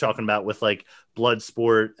like what we were talking about with like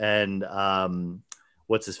Bloodsport and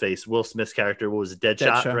what's his face, Will Smith's character. What was it,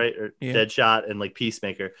 Deadshot, right? Or Deadshot and like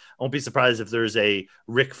Peacemaker. I won't be surprised if there's a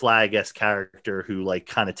Rick Flag-esque character who like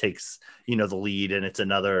kind of takes, you know, the lead, and it's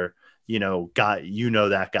another, you know, guy, you know,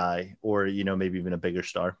 that guy, or, you know, maybe even a bigger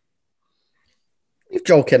star. Leave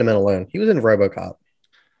Joel Kinnaman alone. He was in RoboCop.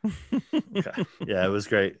 Okay. Yeah, it was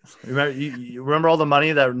great. Remember, you remember all the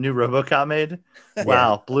money that new RoboCop made?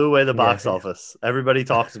 Wow, blew away the box office. Everybody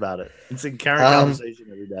talks about it. It's a current conversation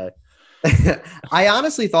every day. I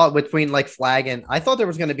honestly thought between like Flag and I thought there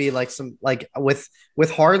was going to be like some like with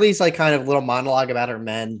Harley's like kind of little monologue about her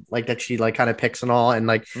men, like that she like kind of picks and all, and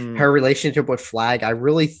like her relationship with Flag. I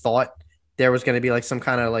really thought there was going to be like some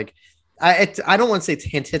kind of like I don't want to say it's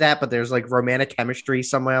hinted at, but there's like romantic chemistry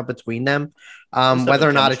somewhere between them. Whether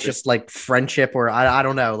or not it's just like friendship or I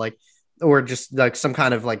don't know, like, or just like some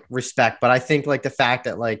kind of like respect. But I think like the fact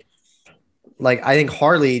that like I think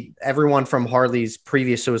Harley, everyone from Harley's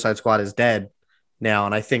previous Suicide Squad is dead now.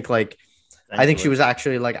 And I think like, I think she was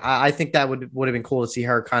actually like, I think that would have been cool to see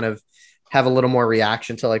her kind of have a little more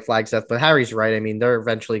reaction to like Flag's death. But Harry's right. I mean, they're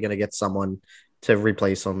eventually going to get someone to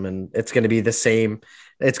replace him, and it's going to be the same.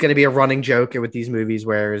 It's going to be a running joke with these movies,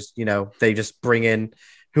 whereas, you know, they just bring in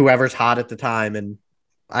whoever's hot at the time. And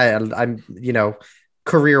I'm, you know,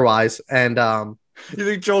 career wise. And, you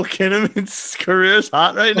think Joel Kinnaman's career is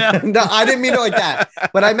hot right now? No, I didn't mean it like that,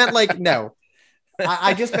 but I meant like, no,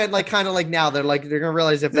 I just meant like, kind of like now they're going to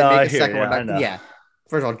realize if they make a second one. Like, yeah.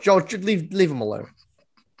 First of all, Joel should leave him alone.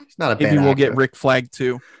 He's not a bad actor. Maybe we'll get Rick Flag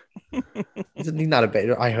too. He's not a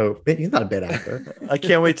bad. I hope he's not a bad actor. I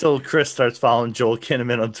can't wait till Chris starts following Joel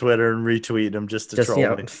Kinnaman on Twitter and retweet him just to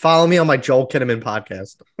troll me. Follow me on my Joel Kinnaman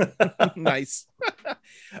podcast. Nice.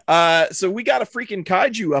 So we got a freaking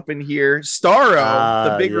kaiju up in here.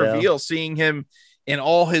 Starro, the big reveal, seeing him in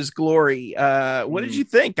all his glory. What did you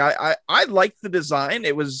think? I liked the design.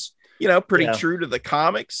 It was, you know, pretty true to the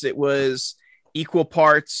comics. It was equal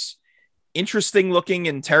parts interesting looking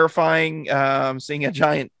and terrifying. Seeing a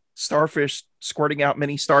giant starfish squirting out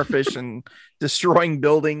many starfish and destroying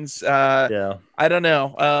buildings. I don't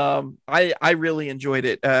know. I really enjoyed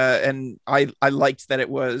it. And I liked that it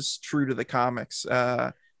was true to the comics.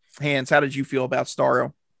 Hans, how did you feel about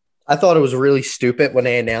Starro? I thought it was really stupid when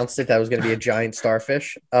they announced it that was going to be a giant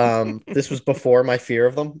starfish. This was before my fear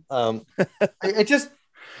of them.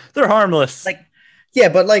 They're harmless. Like, yeah,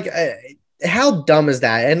 but like, how dumb is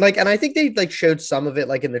that? And I think they like showed some of it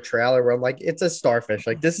like in the trailer where I'm like, it's a starfish.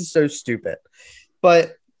 Like, this is so stupid.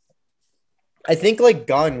 But I think like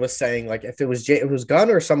Gunn was saying, like, if it was Gunn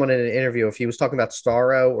or someone in an interview, if he was talking about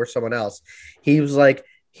Starro or someone else, he was like,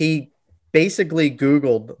 he basically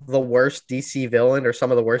Googled the worst DC villain or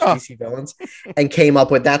some of the worst DC villains and came up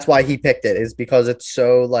with, that's why he picked it, is because it's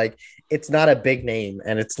so like, it's not a big name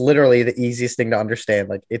and it's literally the easiest thing to understand.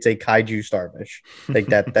 Like, it's a kaiju starfish. Like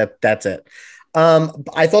that's it.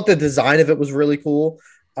 I thought the design of it was really cool.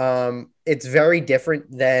 It's very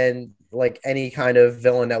different than like any kind of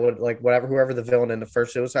villain that would like whoever the villain in the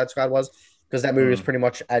first Suicide Squad was, because that movie was pretty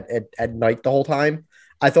much at night the whole time.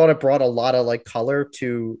 I thought it brought a lot of like color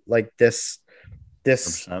to like this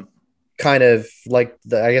 100%. Kind of like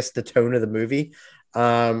I guess the tone of the movie.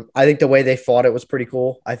 I think the way they fought it was pretty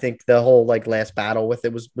cool. I think the whole like last battle with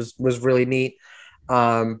it was really neat.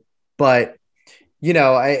 But you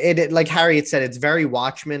know, it like Harry had said, it's very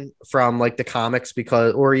Watchmen from like the comics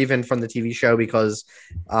or even from the TV show because,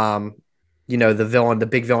 you know, the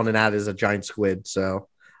big villain in that is a giant squid. So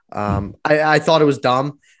I thought it was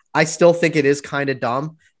dumb. I still think it is kind of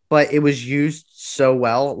dumb, but it was used so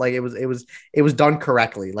well. Like it was done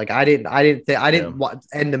correctly. Like I didn't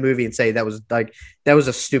end the movie and say that was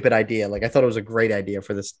a stupid idea. Like I thought it was a great idea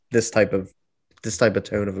for this type of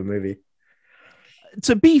tone of a movie.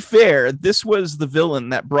 To be fair, this was the villain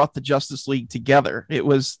that brought the Justice League together. It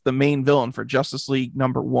was the main villain for Justice League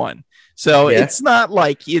 #1. So it's not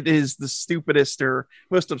like it is the stupidest or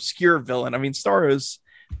most obscure villain. I mean, Starro's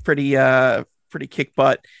pretty kick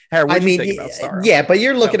butt. Harry, what do you think about Starro? Yeah, but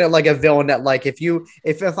you're looking at like a villain that like if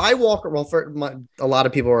I walk, a lot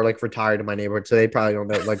of people are like retired in my neighborhood, so they probably don't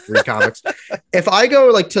know like read comics. If I go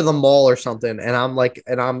like to the mall or something and I'm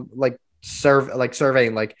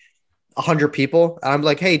surveying like 100 people, I'm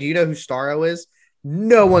like, hey, do you know who Starro is?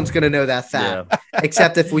 No one's gonna know that fact,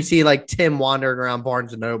 except if we see like Tim wandering around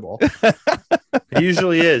Barnes and Noble. It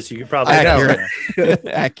usually is. You could probably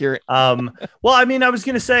accurate. Well, I mean, I was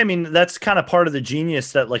gonna say, I mean, that's kind of part of the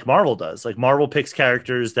genius that like Marvel does. Like Marvel picks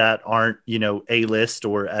characters that aren't, you know, A-list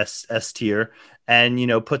or S tier, and, you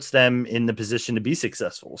know, puts them in the position to be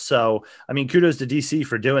successful. So, I mean, kudos to DC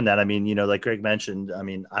for doing that. I mean, you know, like Greg mentioned, I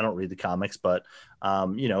mean, I don't read the comics, but,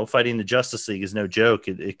 you know, fighting the Justice League is no joke.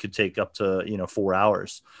 It could take up to, you know, 4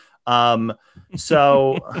 hours.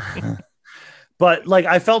 So, but like,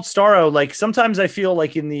 I felt Starro, like sometimes I feel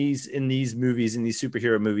like in these movies, in these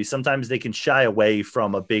superhero movies, sometimes they can shy away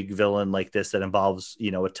from a big villain like this that involves, you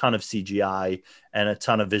know, a ton of CGI and a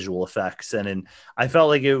ton of visual effects. And I felt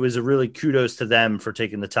like it was a really kudos to them for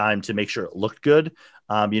taking the time to make sure it looked good.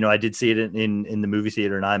 You know, I did see it in the movie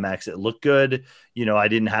theater in IMAX. It looked good. You know, I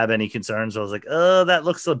didn't have any concerns. I was like, oh, that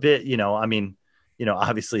looks a bit, you know, I mean, you know,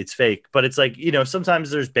 obviously it's fake, but it's like, you know, sometimes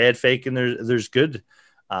there's bad fake and there's good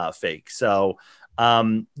fake. So,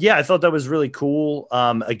 yeah, I thought that was really cool.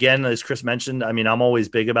 Again, as Chris mentioned, I mean, I'm always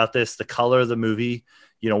big about this, the color of the movie.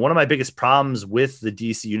 You know, one of my biggest problems with the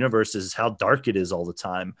DC universe is how dark it is all the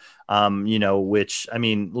time. You know, which, I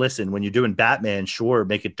mean, listen, when you're doing Batman, sure,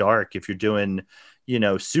 make it dark. If you're doing, you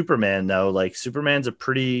know, Superman, though, like Superman's a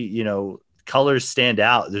pretty, you know, colors stand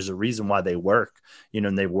out. There's a reason why they work, you know,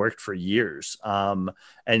 and they've worked for years.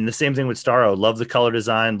 And the same thing with Starro. Love the color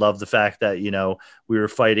design. Love the fact that, you know, we were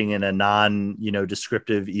fighting in a you know,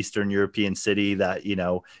 descriptive Eastern European city that, you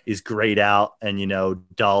know, is grayed out and, you know,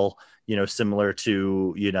 dull, you know, similar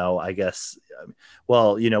to, you know, I guess,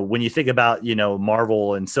 well, you know, when you think about, you know,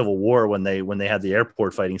 Marvel and Civil War, when they had the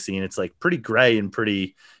airport fighting scene, it's like pretty gray and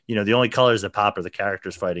pretty, you know, the only colors that pop are the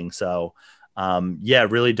characters fighting. So, yeah,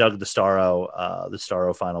 really dug the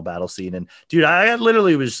Starro final battle scene. And dude, I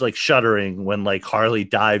literally was like shuddering when like Harley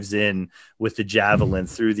dives in with the javelin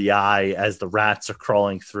through the eye as the rats are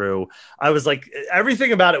crawling through. I was like,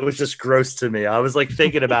 everything about it was just gross to me. I was like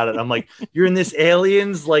thinking about it. I'm like, you're in this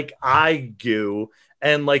aliens like eye goo,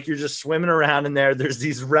 and like you're just swimming around in there. There's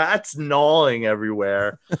these rats gnawing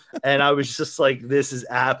everywhere. And I was just like, this is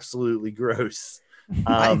absolutely gross.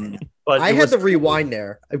 But I had to rewind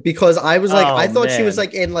there because I was like, I thought she was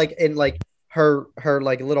like in her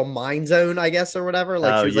like little mind zone, I guess, or whatever.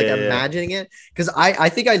 Like she was like imagining it. Because I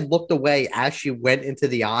think I looked away as she went into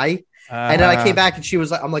the eye, and then I came back and she was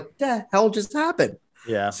like, I'm like, the hell just happened?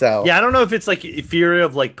 Yeah. So yeah, I don't know if it's like fear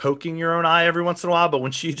of like poking your own eye every once in a while, but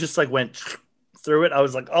when she just like went through it, I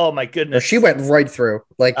was like, oh my goodness, she went right through.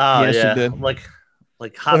 Like, yeah, she did. Like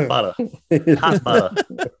hot butter, hot butter.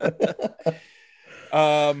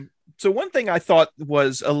 So one thing I thought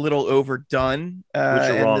was a little overdone, which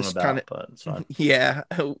you're wrong about, but it's fine. Yeah,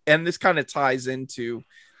 and this kind of ties into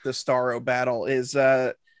the Starro battle is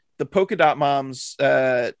the Polka Dot Mom's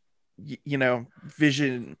you know,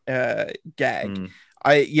 vision gag.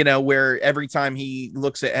 You know, where every time he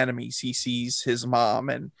looks at enemies, he sees his mom,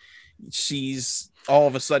 and she's all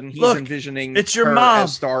of a sudden he's envisioning it's your mom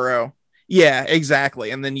as Starro. Yeah, exactly.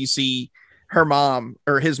 And then you see her mom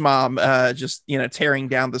or his mom just, you know, tearing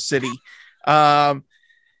down the city. Was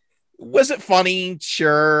it funny?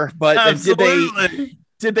 Sure, but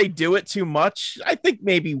did they do it too much? I think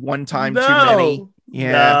maybe one time too many.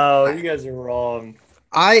 Yeah, no, you guys are wrong.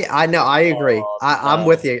 I know, I agree. I'm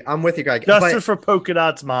with you. I'm with you, Greg. Justice for Polka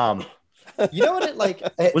Dot's mom. You know what? It like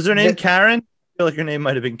was her name Karen? I feel like her name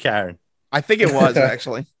might have been Karen. I think it was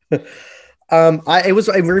actually. It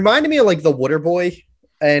reminded me of like the Water Boy.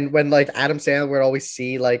 And when like Adam Sandler would always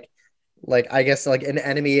see like I guess like an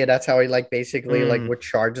enemy, and that's how he like basically like would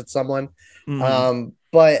charge at someone.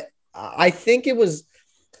 But I think it was,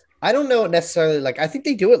 I don't know necessarily, like I think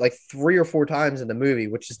they do it like 3 or 4 times in the movie,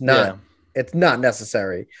 which is not it's not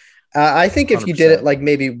necessary. I think if 100%. You did it like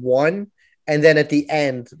maybe 1, and then at the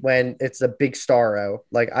end when it's a big Starro,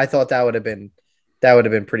 like I thought that would have been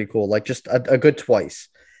pretty cool, like just a good twice.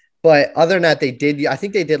 But other than that, I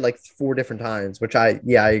think they did like 4 different times, which I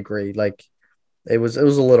agree. Like it was a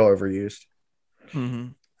little overused.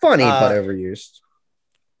 Funny, but overused.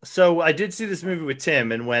 So I did see this movie with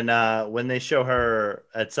Tim, and when they show her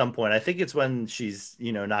at some point, I think it's when she's,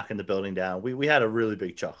 you know, knocking the building down. We had a really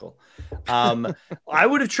big chuckle. I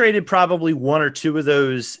would have traded probably 1 or 2 of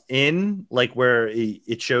those in, like where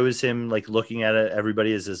it shows him like looking at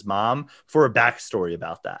everybody as his mom, for a backstory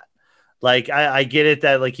about that. Like, I get it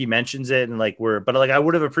that like he mentions it and like but like I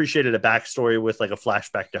would have appreciated a backstory with like a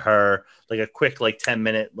flashback to her, like a quick like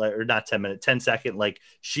 10-minute, like, or not 10-minute, 10-second, like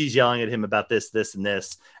she's yelling at him about this, and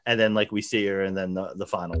this, and then like we see her and then the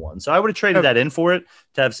final one. So I would have traded that in for it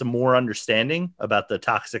to have some more understanding about the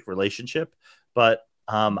toxic relationship. But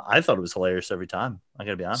I thought it was hilarious every time. I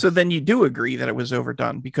gotta be honest. So then you do agree that it was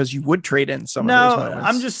overdone because you would trade in some of those moments.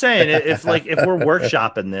 I'm just saying if we're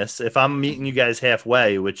workshopping this, if I'm meeting you guys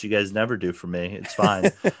halfway, which you guys never do for me, it's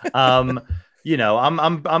fine. you know,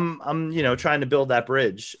 I'm you know, trying to build that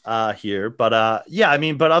bridge here. But yeah, I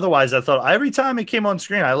mean, but otherwise, I thought every time it came on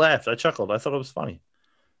screen, I laughed, I chuckled, I thought it was funny.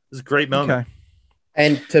 It was a great moment. Okay.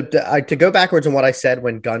 And to go backwards on what I said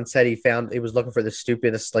when Gunn said he was looking for the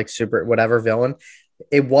stupidest like super whatever villain,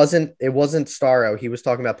 it wasn't Starro. He was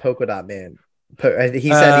talking about Polka Dot Man. He said he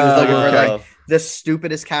was looking for like the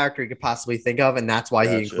stupidest character he could possibly think of, and that's why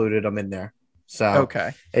he included him in there. So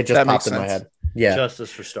okay, it just popped in my head. Yeah,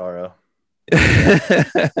 justice for Starro.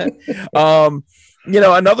 You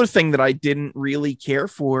know, another thing that I didn't really care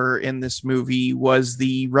for in this movie was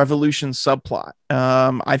the revolution subplot.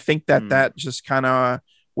 I think that just kind of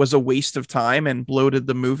was a waste of time and bloated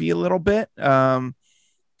the movie a little bit. I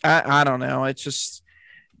don't know. It's just,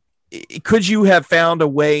 could you have found a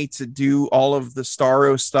way to do all of the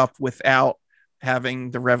Starro stuff without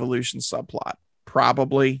having the revolution subplot?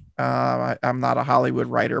 Probably. I'm not a Hollywood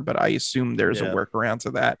writer, but I assume there's a workaround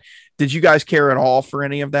to that. Did you guys care at all for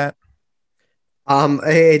any of that?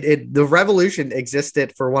 The revolution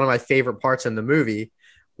existed for one of my favorite parts in the movie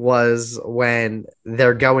was when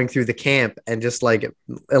they're going through the camp and just like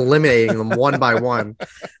eliminating them one by one.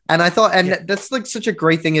 And I thought, that's like such a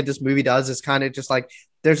great thing that this movie does is kind of just like,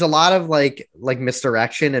 there's a lot of like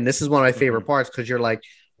misdirection. And this is one of my favorite parts because you're like,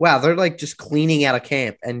 wow, they're like just cleaning out a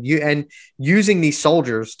camp and using these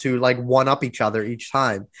soldiers to like one up each other each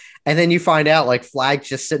time. And then you find out like Flag's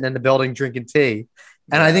just sitting in the building drinking tea.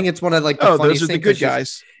 And I think it's one of like the funniest those are the good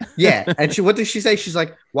guys. Yeah. And what did she say? She's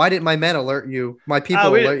like, why didn't my men alert you? My people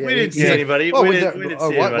alert you. We didn't see anybody. We didn't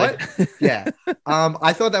see anybody. What? Yeah.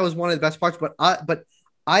 I thought that was one of the best parts, but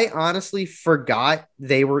I honestly forgot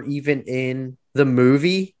they were even in the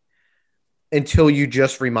movie until you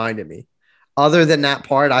just reminded me. Other than that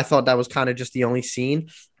part, I thought that was kind of just the only scene.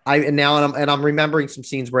 I'm remembering some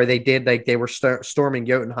scenes where they did like they were storming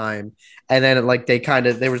Jotunheim, and then like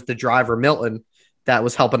there was the driver Milton that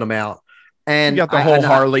was helping them out, and you got the whole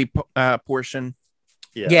Harley portion.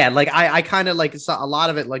 Yeah, like I kind of like saw a lot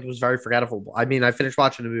of it like was very forgettable. I mean, I finished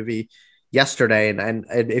watching the movie yesterday, and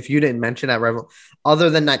if you didn't mention that other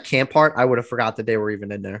than that camp part, I would have forgot that they were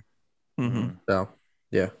even in there. Mm-hmm. So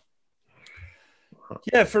yeah.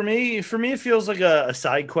 Yeah, for me, it feels like a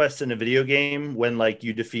side quest in a video game when like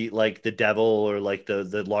you defeat like the devil or like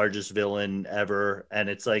the largest villain ever, and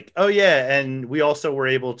it's like, oh yeah, and we also were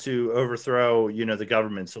able to overthrow, you know, the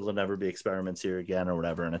government, so there'll never be experiments here again or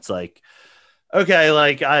whatever. And it's like, okay,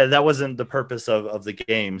 like that wasn't the purpose of the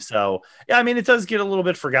game. So yeah, I mean, it does get a little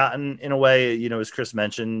bit forgotten in a way, you know, as Chris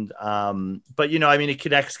mentioned. But you know, I mean, it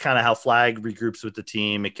connects kind of how Flag regroups with the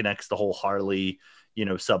team. It connects the whole Harley, you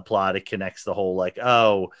know, subplot. It connects the whole like,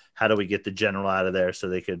 oh, how do we get the general out of there so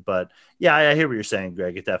they could? But yeah, I hear what you're saying,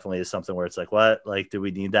 Greg. It definitely is something where it's like, what, like, do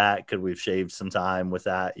we need that? Could we have shaved some time with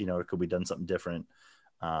that, you know, or could we done something different,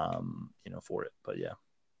 you know, for it? But yeah.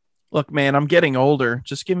 Look, man, I'm getting older.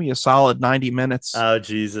 Just give me a solid 90 minutes. Oh,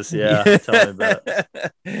 Jesus. Yeah. Tell me about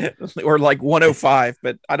it. Or like 105,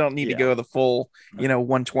 but I don't need to go the full, you know,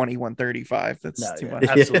 120, 135. That's too much.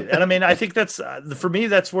 Absolutely. And I mean, I think that's, for me,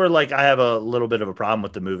 that's where like I have a little bit of a problem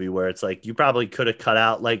with the movie where it's like, you probably could have cut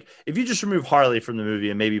out, like, if you just remove Harley from the movie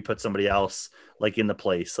and maybe put somebody else like in the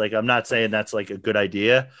place, like, I'm not saying that's like a good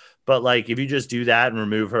idea, but like, if you just do that and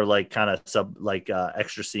remove her, like kind of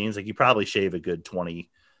extra scenes, like you probably shave a good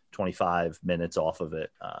 25 minutes off of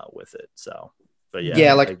it with it. So, but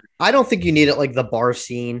yeah, like I don't think you need it like the bar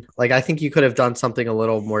scene. Like I think you could have done something a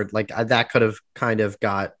little more like that could have kind of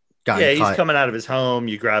got he's coming out of his home,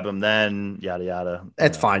 you grab him, then yada yada.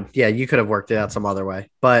 That's fine. Yeah, you could have worked it out some other way.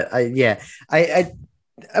 But I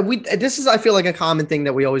feel like a common thing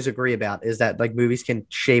that we always agree about is that like movies can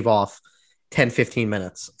shave off 10-15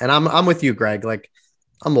 minutes. And I'm with you, Greg. Like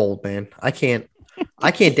I'm old, man. I can't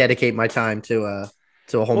dedicate my time to a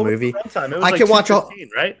whole movie. I can watch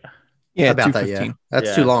right? Yeah, about that. Yeah,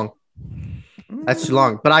 that's too long. That's too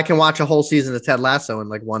long. But I can watch a whole season of Ted Lasso in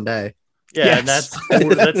like one day. Yeah, and that's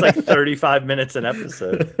like 35 minutes an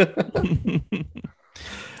episode.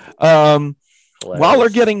 While they're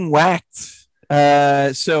getting whacked,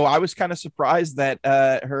 so I was kind of surprised that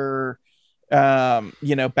her,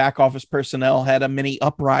 you know, back office personnel had a mini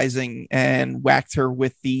uprising and whacked her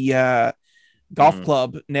with the golf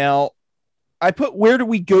club. Now, I put where do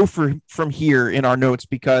we go from here in our notes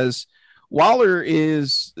because Waller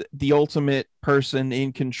is the ultimate person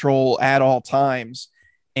in control at all times.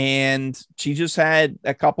 And she just had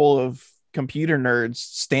a couple of computer nerds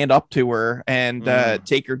stand up to her and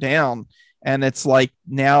take her down. And it's like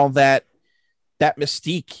now that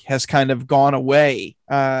mystique has kind of gone away.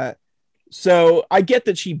 So I get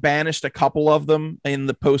that she banished a couple of them in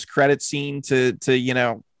the post-credit scene to you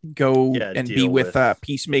know, go and be with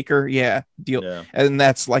Peacemaker. Yeah, deal, and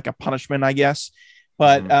that's like a punishment, I guess.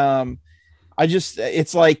 But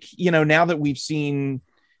it's like, now that we've seen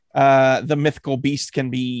the mythical beast can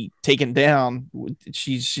be taken down,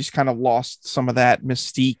 she's kind of lost some of that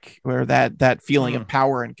mystique or that feeling of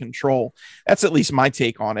power and control. That's at least my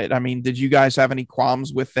take on it. I mean, did you guys have any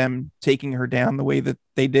qualms with them taking her down the way that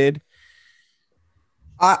they did?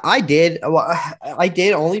 I did. Well, I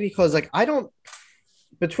did only because like I don't,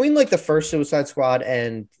 between like the first Suicide Squad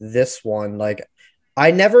and this one, like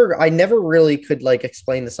I never really could like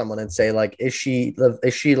explain to someone and say like, is she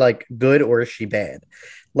like good or is she bad?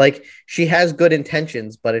 Like she has good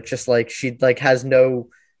intentions, but it's just like she like has no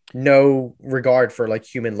regard for like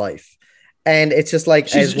human life, and it's just like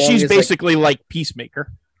she's basically like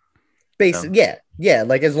Peacemaker. Yeah,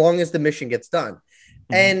 like as long as the mission gets done,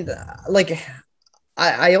 and like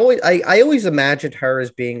I always imagined her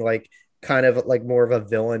as being like kind of like more of a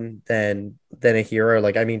villain than a hero.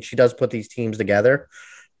 Like, I mean, she does put these teams together,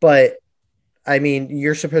 but I mean,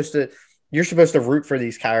 you're supposed to root for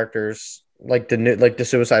these characters like the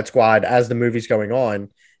Suicide Squad as the movie's going on,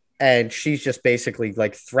 and she's just basically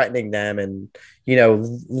like threatening them and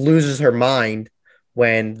loses her mind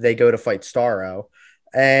when they go to fight Starro.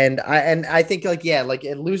 And I think like like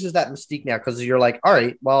it loses that mystique now because you're like, all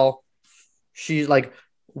right, well, she's like,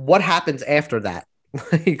 what happens after that?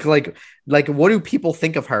 like what do people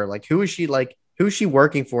think of her? Like who is she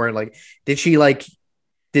working for? And like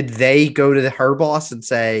did they go to her boss and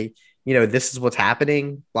say, this is what's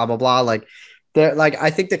happening, blah blah blah? Like I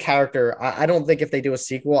think the character, I don't think if they do a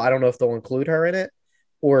sequel, I don't know if they'll include her in it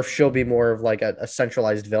or if she'll be more of like a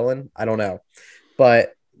centralized villain. I don't know,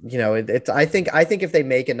 but it's I think if they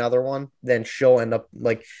make another one, then she'll end up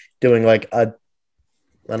like doing like I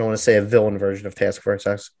don't want to say a villain version of Task Force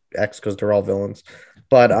X because they're all villains,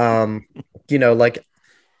 but like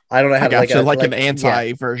I don't know how to like an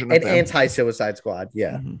anti version of an anti-Suicide Squad.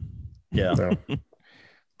 Yeah. Yeah. So.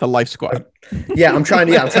 The Life Squad. I'm trying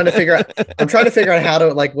to figure out how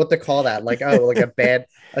to like what to call that. Like, oh, like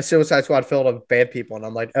a Suicide Squad filled with bad people. And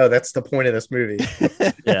I'm like, oh, that's the point of this movie.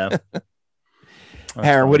 Yeah.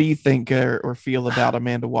 Harry, what do you think or feel about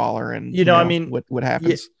Amanda Waller and I mean, what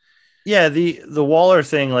happens? Yeah, the Waller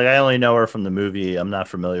thing, like I only know her from the movie. I'm not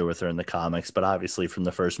familiar with her in the comics, but obviously from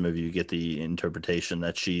the first movie you get the interpretation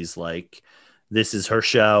that she's like, this is her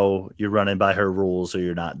show, you're running by her rules or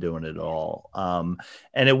you're not doing it at all.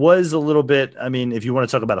 And it was a little bit, I mean, if you want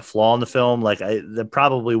to talk about a flaw in the film, like that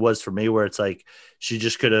probably was for me where it's like she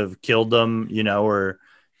just could have killed them, or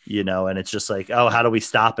and it's just like, oh, how do we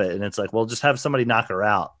stop it? And it's like, well, just have somebody knock her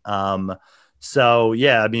out. So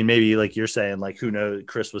yeah, I mean, maybe like you're saying, like, who knows,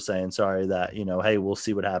 Chris was saying, sorry, that, hey, we'll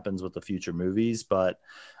see what happens with the future movies. But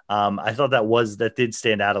I thought that did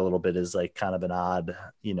stand out a little bit as like kind of an odd,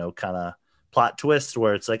 kind of plot twist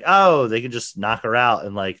where it's like, oh, they can just knock her out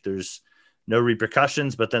and like there's no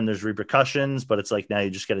repercussions, but then there's repercussions, but it's like now you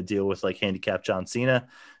just got to deal with like handicapped John Cena,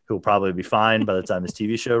 who will probably be fine by the time his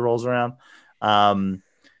TV show rolls around.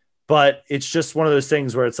 But it's just one of those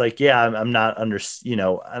things where it's like, yeah, I'm not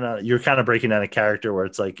you're kind of breaking down a character where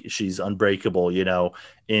it's like she's unbreakable,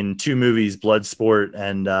 in 2 movies, Bloodsport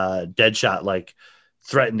and Deadshot, like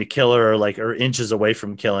threatened to kill her or inches away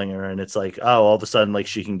from killing her. And it's like, oh, all of a sudden, like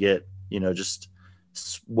she can get,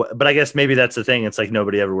 but I guess maybe that's the thing. It's like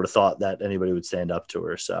nobody ever would have thought that anybody would stand up to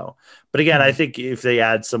her. So, but again, I think if they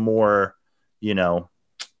add some more,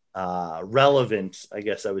 relevant, I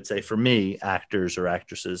guess I would say for me, actors or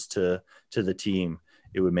actresses to the team,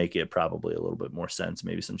 it would make it probably a little bit more sense,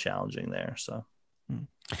 maybe some challenging there. So,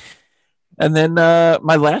 and then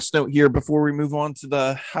my last note here before we move on to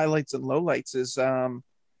the highlights and lowlights is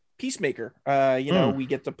Peacemaker. We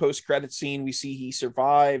get the post-credit scene. We see he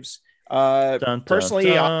survives. Personally,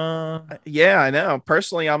 yeah, I know.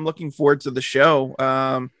 Personally, I'm looking forward to the show.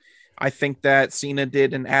 I think that Cena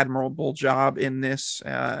did an admirable job in this.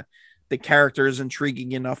 The character is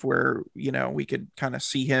intriguing enough where, we could kind of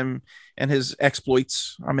see him and his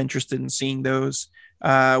exploits. I'm interested in seeing those.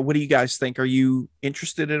 What do you guys think? Are you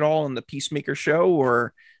interested at all in the Peacemaker show,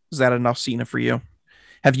 or is that enough Cena for you?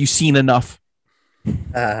 Have you seen enough?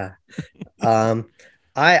 I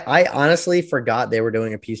honestly forgot they were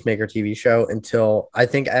doing a Peacemaker TV show until I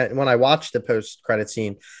think when I watched the post-credit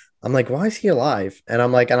scene, I'm like, why is he alive? And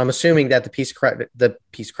I'm like, and I'm assuming that the Peacemaker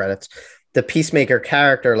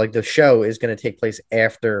character, like the show, is going to take place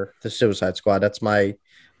after the Suicide Squad. That's my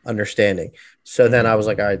understanding. So then I was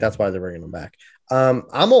like, all right, that's why they're bringing him back. I'm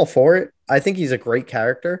all for it. I think he's a great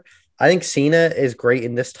character. I think Cena is great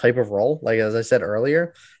in this type of role. Like, as I said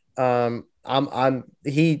earlier,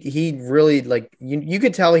 he really like you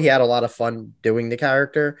could tell he had a lot of fun doing the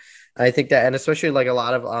character. I think that, and especially like a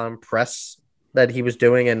lot of press that he was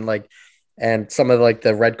doing, and some of like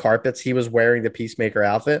the red carpets, he was wearing the Peacemaker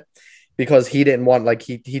outfit because he didn't want, like,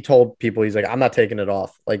 he told people, he's like, I'm not taking it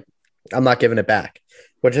off, like I'm not giving it back,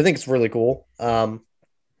 which I think is really cool.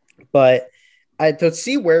 But to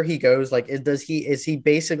see where he goes, like, is he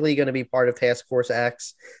basically going to be part of Task Force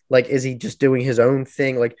X? Like, is he just doing his own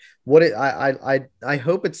thing? Like, I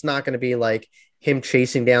hope it's not going to be like him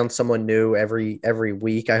chasing down someone new every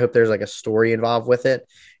week. I hope there's like a story involved with it,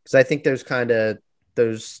 because I think those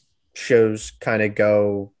shows kind of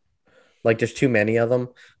go like there's too many of them.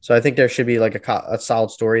 So I think there should be like a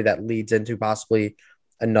solid story that leads into possibly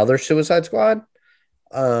another Suicide Squad.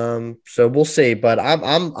 So we'll see, but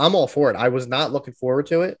I'm all for it. I was not looking forward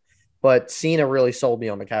to it, but Cena really sold me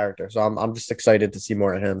on the character, so I'm just excited to see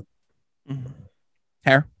more of him.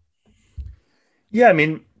 Hair. Yeah, I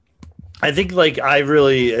mean, I think like I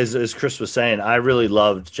really, as Chris was saying, I really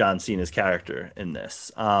loved John Cena's character in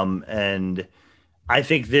this. And I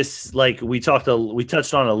think this, like we touched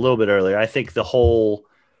on it a little bit earlier. I think the whole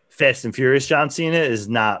Fast and Furious John Cena is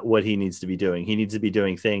not what he needs to be doing. He needs to be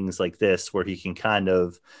doing things like this where he can kind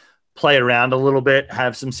of play around a little bit,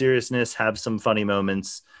 have some seriousness, have some funny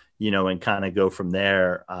moments, and kind of go from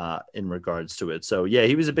there in regards to it. So yeah,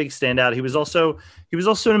 he was a big standout. He was also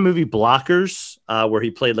in a movie Blockers where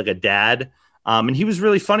he played like a dad. And he was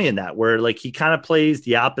really funny in that, where like he kind of plays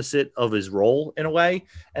the opposite of his role in a way.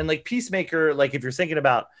 And like Peacemaker, like if you're thinking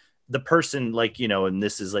about the person, like, and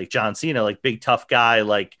this is like John Cena, like big tough guy,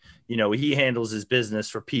 like, he handles his business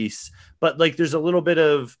for peace, but like there's a little bit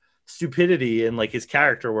of stupidity in like his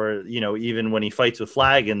character where, even when he fights with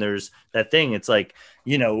Flag and there's that thing, it's like,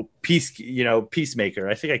 Peacemaker.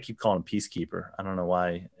 I think I keep calling him Peacekeeper. I don't know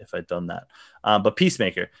why, if I'd done that. But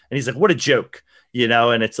Peacemaker. And he's like, what a joke,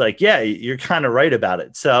 and it's like, yeah, you're kind of right about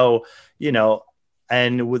it. So,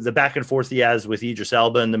 and with the back and forth he has with Idris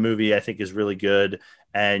Elba in the movie, I think is really good.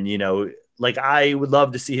 And, like I would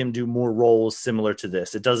love to see him do more roles similar to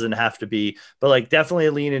this. It doesn't have to be, but like definitely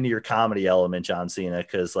lean into your comedy element, John Cena,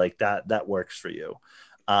 because like that works for you.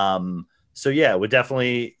 So yeah, would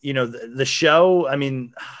definitely, the show. I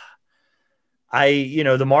mean,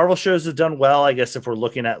 the Marvel shows have done well. I guess if we're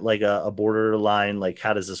looking at like a borderline, like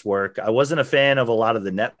how does this work? I wasn't a fan of a lot of the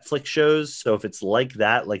Netflix shows. So if it's like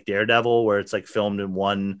that, like Daredevil, where it's like filmed in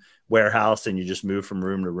one warehouse and you just move from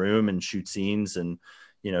room to room and shoot scenes and,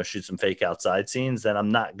 shoot some fake outside scenes, then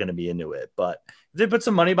I'm not going to be into it. But if they put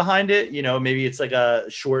some money behind it, maybe it's like a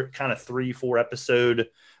short kind of 3-4 episode,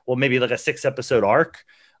 well, maybe like a 6-episode arc,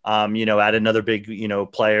 add another big,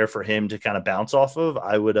 player for him to kind of bounce off of.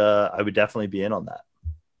 I would definitely be in on that.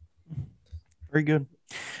 Very good.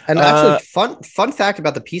 And actually, fun fact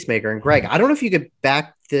about the Peacemaker, and Greg, I don't know if you could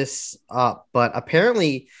back this up, but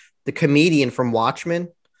apparently the comedian from Watchmen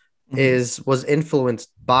was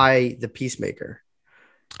influenced by the Peacemaker.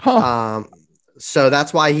 Huh. So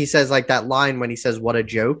that's why he says like that line when he says "what a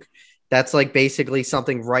joke." That's like basically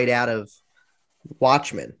something right out of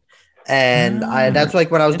Watchmen. And that's like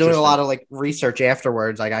when I was doing a lot of like research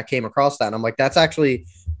afterwards, like I came across that and I'm like, that's actually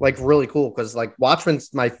like really cool, because like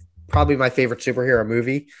Watchmen's probably my favorite superhero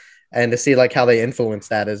movie, and to see like how they influence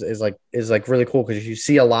that is like really cool, because you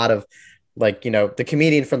see a lot of like, the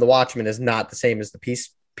comedian from the Watchmen is not the same as the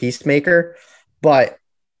Peacemaker, but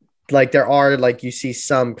like there are like you see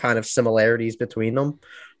some kind of similarities between them.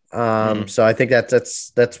 So I think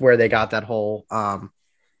that's where they got that whole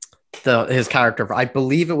his character. I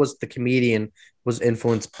believe it was the comedian was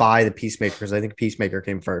influenced by the Peacemaker, because I think Peacemaker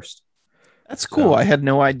came first. That's cool. I had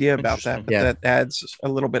no idea about that, but that adds a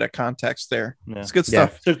little bit of context there. Yeah. It's good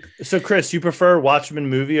stuff. So Chris, you prefer Watchmen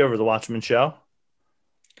movie over the Watchmen show?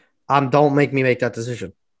 Don't make me make that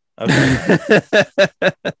decision. Okay.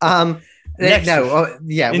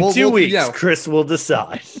 In 2 weeks, Chris will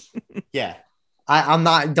decide. Yeah. I'm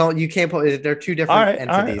not. Don't you can't put. They're two different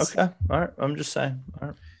entities. All right. I'm just saying.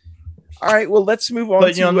 All right. Well, let's move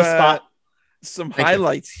on to on the spot. Some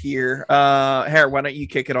highlights here. Harry, why don't you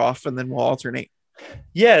kick it off and then we'll alternate?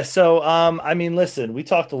 Yeah. So, I mean, listen, we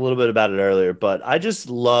talked a little bit about it earlier, but I just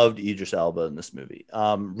loved Idris Elba in this movie.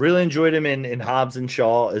 Really enjoyed him in Hobbs and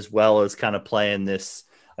Shaw, as well as kind of playing this.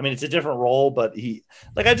 I mean, it's a different role, but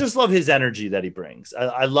I just love his energy that he brings.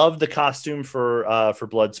 I love the costume for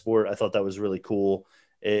Bloodsport. I thought that was really cool.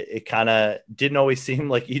 It kind of didn't always seem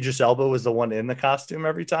like Idris Elba was the one in the costume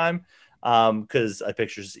every time. Because I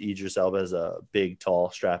picture Idris Elba as a big,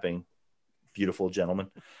 tall, strapping, beautiful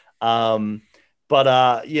gentleman. But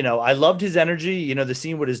I loved his energy. The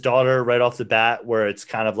scene with his daughter right off the bat, where it's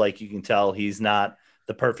kind of like you can tell he's not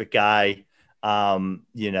the perfect guy. typical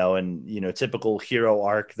hero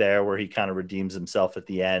arc there where he kind of redeems himself at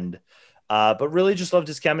the end. But really just loved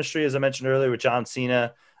his chemistry, as I mentioned earlier, with John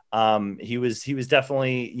Cena. He was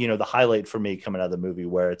definitely, the highlight for me coming out of the movie,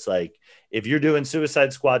 where it's like, if you're doing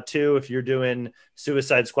Suicide Squad 2, if you're doing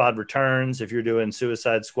Suicide Squad Returns, if you're doing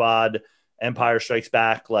Suicide Squad Empire Strikes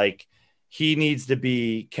Back, like, he needs to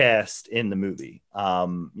be cast in the movie.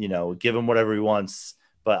 Give him whatever he wants.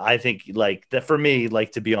 But I think, like, that for me,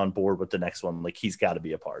 like, to be on board with the next one, like, he's got to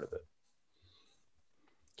be a part of it.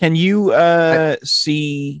 Can you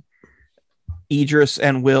see Idris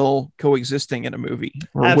and Will coexisting in a movie,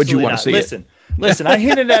 or Absolutely would you want not. to see Listen, I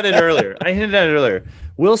hinted at it earlier.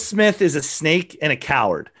 Will Smith is a snake and a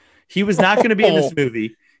coward. He was not going to be in this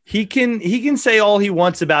movie. He can say all he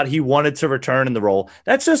wants about he wanted to return in the role.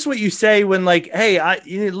 That's just what you say when, like, hey,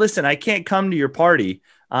 I can't come to your party.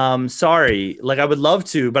 Sorry, like, I would love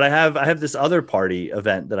to, but I have this other party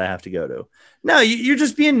event that I have to go to. No, you're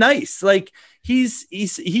just being nice. Like, he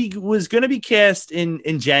was going to be cast in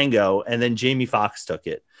Django, and then Jamie Foxx took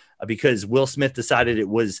it because Will Smith decided it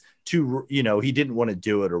was too, he didn't want to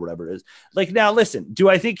do it or whatever it is. Like, now listen, do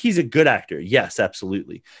I think he's a good actor? Yes,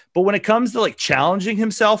 absolutely. But when it comes to, like, challenging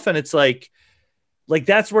himself, and it's like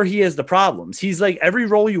that's where he has the problems. He's like, every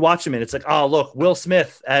role you watch him in, it's like, oh, look, Will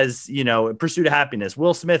Smith as, Pursuit of Happiness.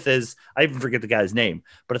 Will Smith is, I even forget the guy's name,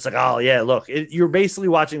 but it's like, oh yeah, look, you're basically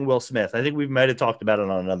watching Will Smith. I think we might have talked about it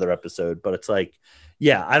on another episode, but it's like,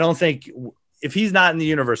 yeah, I don't think if he's not in the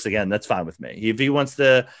universe again, that's fine with me. If he wants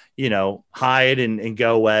to, hide and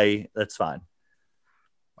go away, that's fine.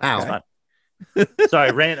 Wow. That's fine.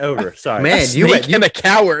 Sorry, rant over. Sorry, man. You went a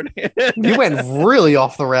coward. You went really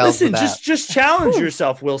off the rails. Listen, just challenge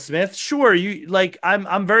yourself, Will Smith. Sure, you like.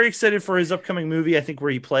 I'm very excited for his upcoming movie. I think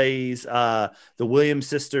where he plays the Williams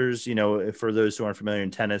sisters. For those who aren't familiar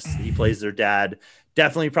in tennis, he plays their dad.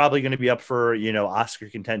 Definitely, probably going to be up for Oscar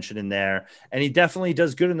contention in there, and he definitely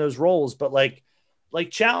does good in those roles. But like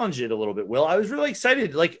challenge it a little bit, Will. I was really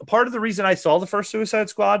excited. Like, part of the reason I saw the first Suicide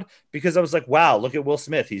Squad, because I was like, wow, look at Will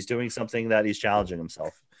Smith. He's doing something that he's challenging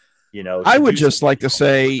himself. I would just like to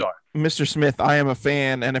say, Mr. Smith, I am a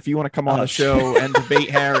fan. And if you want to come on the show and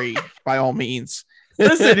debate Harry, by all means.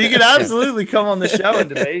 Listen, you can absolutely come on the show and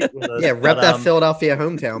debate with us. Yeah, rep that Philadelphia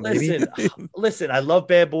hometown, baby. Listen, I love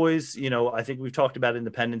Bad Boys. I think we've talked about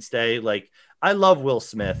Independence Day. Like, I love Will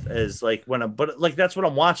Smith as but that's what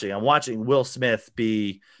I'm watching. I'm watching Will Smith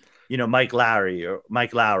be, Mike Lowry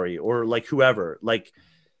or like whoever. Like,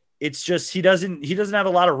 it's just he doesn't have a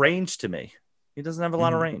lot of range to me. He doesn't have a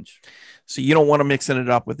lot of range. So you don't want to mixing it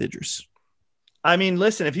up with Idris. I mean,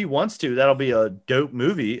 listen, if he wants to, that'll be a dope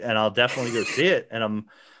movie, and I'll definitely go see it. And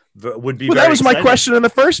would be. Well, that was excited. my question in the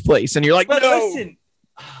first place, and you're like, but no. Listen,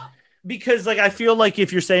 because I feel like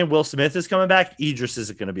if you're saying Will Smith is coming back, Idris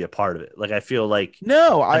isn't going to be a part of it. Like, I feel like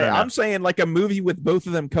no, I'm saying like a movie with both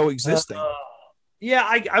of them coexisting. Yeah,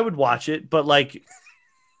 I would watch it, but like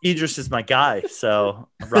Idris is my guy, so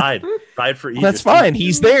ride for Idris. That's fine.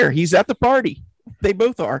 He's there. He's at the party. They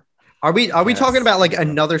both are. Are we talking about like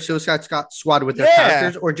another Suicide Squad with their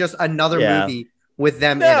characters, or just another movie with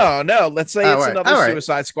them? No. Let's say it's another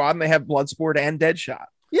Suicide Squad, and they have Bloodsport and Deadshot.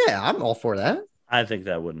 Yeah, I'm all for that. I think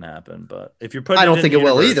that wouldn't happen, but if you're putting, I don't think it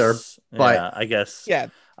will either. But yeah,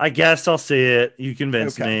 I guess I'll see it. You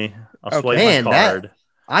convinced me. I'll swipe my card.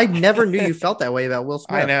 I never knew you felt that way about Will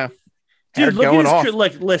Smith. I know. Dude, look at his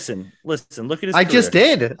like. Listen. Look at his. I just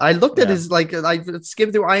did. I looked at his I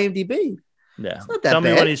skimmed through IMDb. Yeah. Tell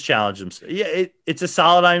me when he's challenged himself. Yeah, it's a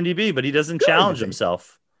solid IMDb, but he doesn't challenge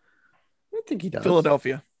himself. I think he does.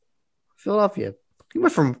 Philadelphia. He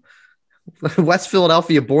went from West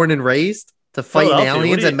Philadelphia, born and raised, to fighting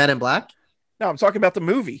aliens and Men in Black. No, I'm talking about the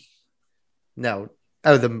movie. No.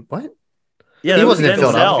 Oh, the what? Yeah, he wasn't in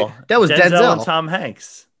Philadelphia. That was Denzel and Tom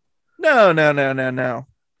Hanks. No.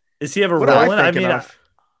 Does he have a role in? I mean,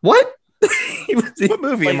 what? What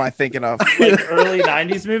movie am I thinking of? Like early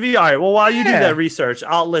 90s movie? All right. Well, while you do that research,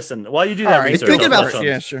 I'll listen. While you do that research, thinking about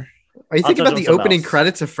sure. Are you thinking about the opening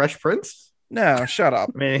credits of Fresh Prince? No, shut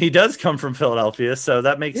up. I mean, he does come from Philadelphia, so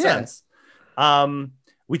that makes sense.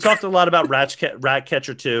 We talked a lot about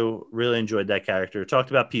Ratcatcher 2. Really enjoyed that character.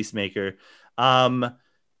 Talked about Peacemaker.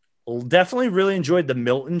 Definitely really enjoyed the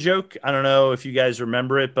Milton joke. I don't know if you guys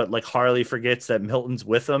remember it, but like Harley forgets that Milton's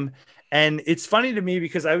with him. And it's funny to me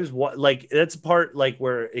because I was like, that's a part like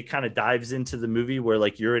where it kind of dives into the movie where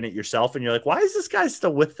like you're in it yourself and you're like, why is this guy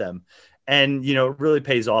still with them? And, it really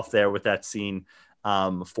pays off there with that scene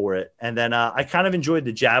for it. And then I kind of enjoyed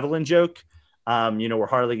the javelin joke, where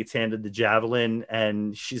Harley gets handed the javelin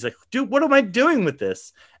and she's like, dude, what am I doing with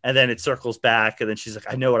this? And then it circles back and then she's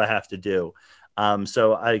like, I know what I have to do.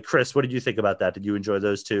 Chris, what did you think about that? Did you enjoy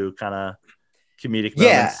those two kind of comedic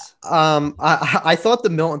moments? I thought the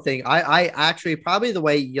Milton thing, I actually probably the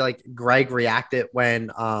way you like Greg reacted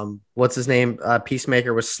when what's his name,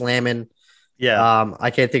 Peacemaker was slamming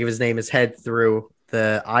I can't think of his name, his head through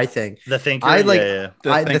the eye thing, the Thinker.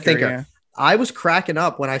 The Thinker. Yeah. I was cracking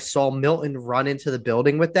up when I saw Milton run into the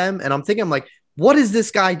building with them, and I'm thinking, like, what is this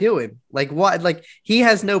guy doing? Like, what? Like, he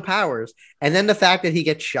has no powers, and then the fact that he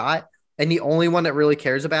gets shot and the only one that really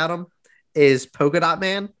cares about him is Polka Dot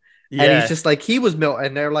Man. Yeah. And he's just like, he was Milton.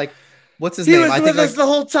 And they're like, what's his name? He was with us the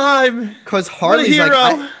whole time. Because Harley's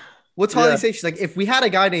like, what's Harley say? She's like, if we had a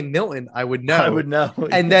guy named Milton, I would know. I would know.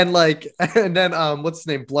 And then what's his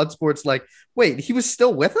name? Bloodsport's like, wait, he was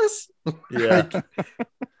still with us? Yeah.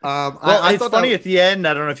 I it's funny at the end.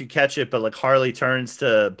 I don't know if you catch it, but like Harley turns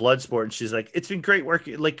to Bloodsport and she's like, "It's been great work.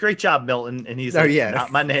 Like, great job, Milton." And he's like,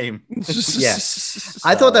 "Not my name." Yeah.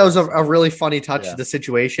 I thought that was a really funny touch to the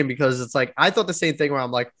situation, because it's like, I thought the same thing where I'm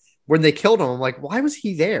like, when they killed him, I'm like, why was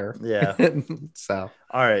he there? Yeah. So,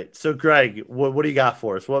 all right. So, Greg, what do you got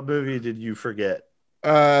for us? What movie did you forget?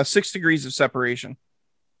 6 Degrees of Separation.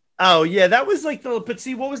 Oh yeah, that was like but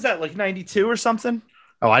see, what was that, like 92 or something?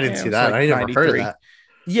 Oh, I didn't see that. Like I never heard of that.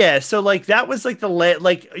 Yeah, so like that was like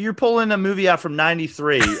like you're pulling a movie out from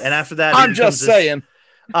 93, and after that, I'm just saying.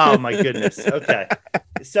 Oh my goodness. Okay,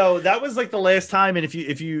 so that was like the last time, and if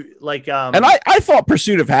you like, and I thought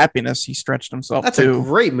Pursuit of Happiness, he stretched himself. That's a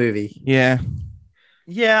great movie. Yeah.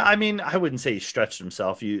 Yeah, I mean, I wouldn't say he stretched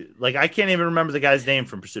himself. I can't even remember the guy's name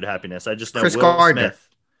from Pursuit of Happiness. I just know Chris Will Gardner. Smith.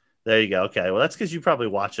 There you go. Okay. Well, that's because you probably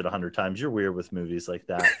watch it 100 times. You're weird with movies like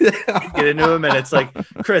that. You get into them and it's like,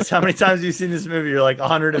 Chris, how many times have you seen this movie? You're like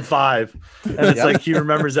 105. And it's like he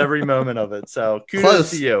remembers every moment of it. So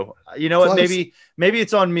kudos to you. You know what? Maybe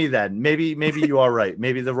it's on me then. Maybe you are right.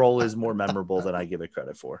 Maybe the role is more memorable than I give it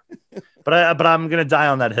credit for. But I'm gonna die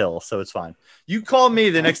on that hill, so it's fine. You call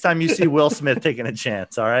me the next time you see Will Smith taking a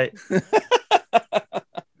chance, all right?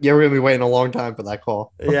 Yeah, we're gonna be waiting a long time for that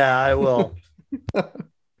call. Yeah, I will.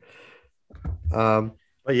 But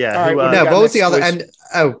yeah, right, what was the other? And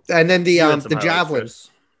then the javelin.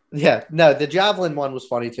 Yeah, no, the javelin one was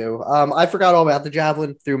funny too. I forgot all about the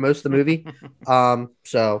javelin through most of the movie.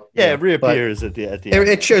 So yeah, it reappears at the end.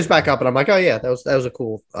 It shows back up, and I'm like, oh yeah, that was a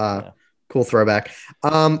cool cool throwback.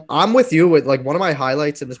 I'm with you with like one of my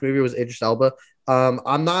highlights in this movie was Idris Elba.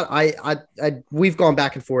 I'm not. We've gone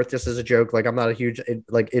back and forth just as a joke. Like, I'm not a huge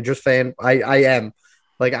like Idris fan. I am.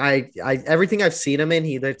 Like I everything I've seen him in,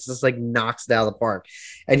 he just like knocks it out of the park,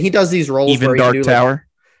 and he does these roles. Even Dark Tower.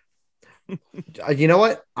 Like, you know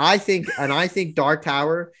what I think Dark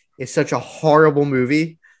Tower is such a horrible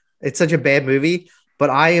movie. It's such a bad movie,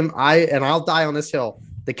 but I'll die on this hill.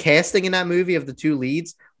 The casting in that movie of the two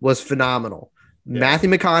leads was phenomenal. Yeah. Matthew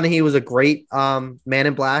McConaughey was a great Man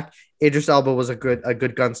in Black. Idris Elba was a good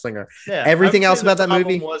gunslinger. Yeah, everything else about that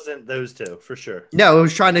movie wasn't those two for sure. No, it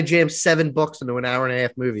was trying to jam 7 books into an hour and a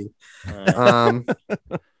half movie.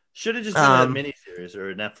 Should have just done a miniseries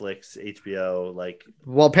or Netflix, HBO. Like,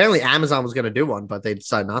 well, apparently Amazon was going to do one, but they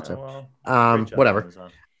decided not to. Whatever. Doing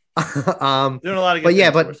a lot of good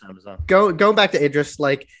Amazon. Going back to Idris,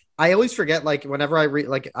 like, I always forget, like, whenever I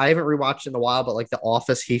haven't rewatched in a while, but like The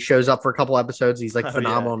Office, he shows up for a couple episodes. He's like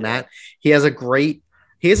phenomenal in that. He has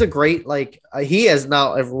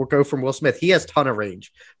now, if we'll go from Will Smith, he has a ton of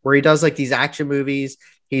range where he does like these action movies.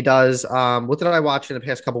 He does, what did I watch in the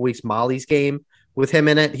past couple weeks? Molly's Game with him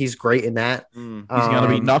in it. He's great in that. He's going to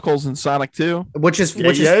be Knuckles in Sonic 2, which is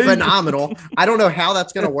phenomenal. I don't know how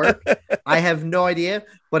that's going to work. I have no idea,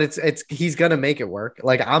 but he's going to make it work.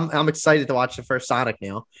 Like, I'm excited to watch the first Sonic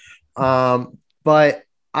now. But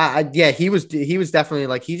he was definitely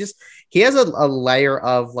like, he has a layer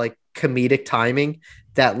of like comedic timing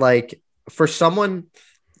that, like, for someone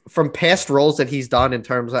from past roles that he's done in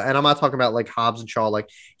terms of, and I'm not talking about like Hobbs and Shaw, like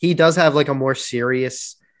he does have like a more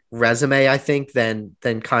serious resume, I think, than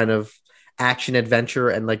kind of action adventure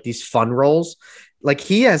and like these fun roles. Like,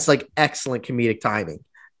 he has like excellent comedic timing,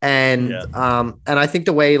 and I think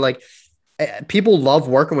the way like people love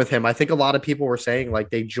working with him. I think a lot of people were saying like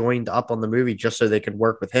they joined up on the movie just so they could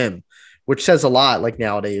work with him, which says a lot like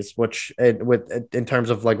nowadays, in terms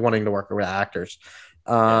of like wanting to work with actors.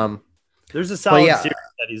 There's a solid series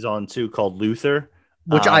that he's on too called Luther,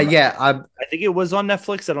 which I think it was on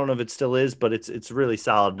Netflix. I don't know if it still is, but it's really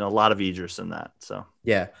solid and a lot of Idris in that. So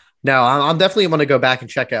yeah, no, I'm definitely going to go back and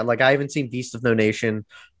check out. Like, I haven't seen Beast of No Nation.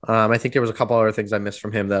 I think there was a couple other things I missed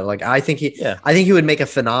from him that like I think he would make a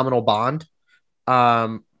phenomenal Bond.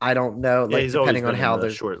 I don't know, like, depending on how the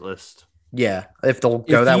short list. Yeah, if they'll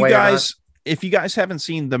go that way. If you guys haven't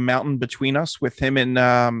seen The Mountain Between Us with him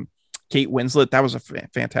and Kate Winslet. That was a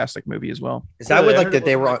fantastic movie as well. Is that with like that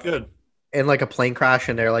they were good in like a plane crash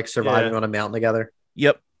and they're like surviving on a mountain together?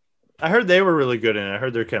 Yep. I heard they were really good in it. I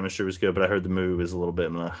heard their chemistry was good, but I heard the movie was a little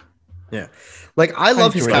bit Yeah. Like I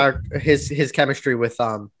love his character, his chemistry with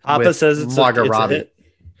Papa with says it's Margot it's Robbie. a hit.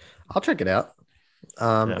 I'll check it out.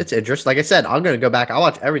 It's Idris. Like I said, I'm gonna go back. I'll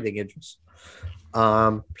watch everything Idris.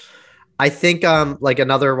 I think like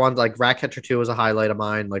another one like Ratcatcher 2 was a highlight of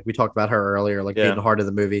mine. Like we talked about her earlier, like being the heart of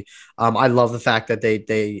the movie. I love the fact that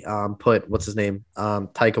they put what's his name?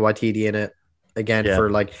 Taika Waititi in it again for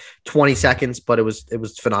like 20 seconds, but it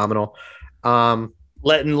was phenomenal.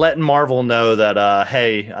 Letting Marvel know that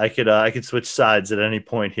hey, I could switch sides at any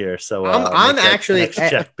point here. So I'm actually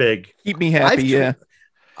check big. Keep me happy.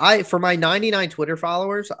 For my 99 Twitter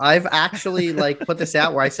followers, I've actually like put this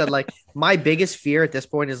out where I said like my biggest fear at this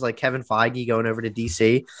point is like Kevin Feige going over to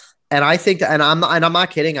DC, and I think that, and I'm not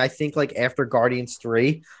kidding. I think like after Guardians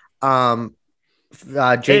 3, James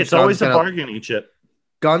it's always a bargaining chip.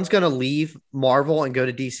 Gunn's gonna leave Marvel and go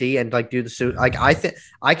to DC and like do the suit. Like I think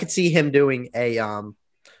I could see him doing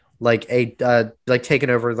like taking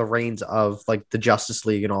over the reins of like the Justice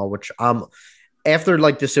League and all, which after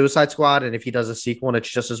like the Suicide Squad, and if he does a sequel and it's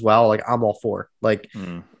just as well, like I'm all for. Like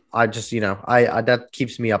I just I that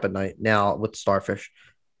keeps me up at night now with Starfish.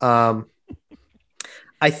 I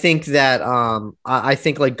think that I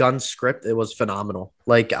think like Gunn's script, it was phenomenal.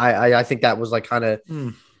 Like I think that was like kind of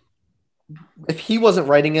if he wasn't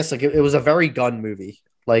writing this, like it was a very Gunn movie.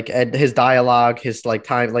 Like and his dialogue, his like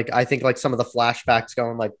time, like I think like some of the flashbacks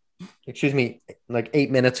going like like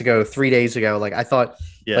 8 minutes ago, 3 days ago. Like I thought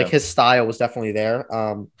like his style was definitely there.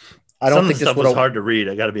 I don't think this was hard to read.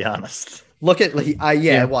 I got to be honest. Look at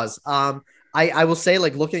it was. I will say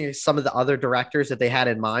like looking at some of the other directors that they had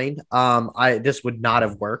in mind, this would not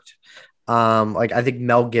have worked. Like I think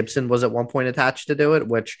Mel Gibson was at one point attached to do it,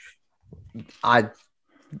 which I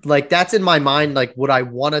like. That's in my mind. Like, would I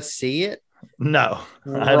want to see it? No,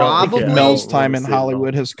 probably. Mel's time in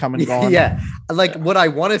Hollywood has come and gone. Yeah, like would I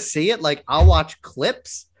want to see it? Like I'll watch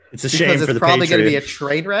clips. It's a shame for the probably going to be Patriot. a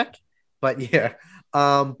train wreck, but yeah.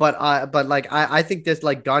 But like I think this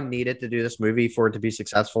like Gunn needed to do this movie for it to be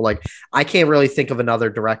successful. Like I can't really think of another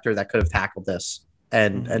director that could have tackled this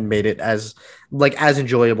and made it as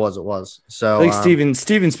enjoyable as it was. So I think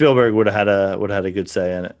Steven Spielberg would have had a good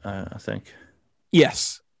say in it. I think.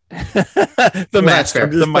 Yes. The master.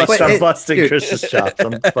 I'm busting Chris's chops.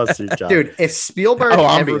 I'm busting chops. Dude, if Spielberg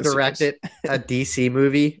ever directed a DC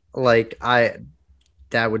movie, like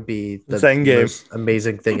that would be the most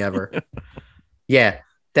amazing thing ever. Yeah,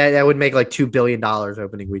 that would make like $2 billion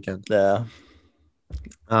opening weekend. Yeah.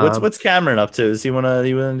 What's Cameron up to? Is he wanna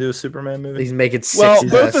do a Superman movie? He's making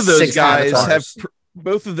both of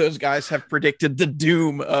those guys have predicted the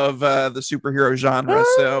doom of the superhero genre.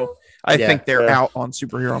 So I think they're out on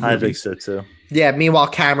superhero movies. I think so too. Yeah. Meanwhile,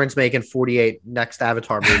 Cameron's making 48 next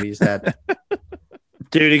Avatar movies.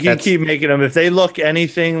 Dude, he can keep making them. If they look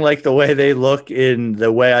anything like the way they look in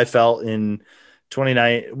the way I felt in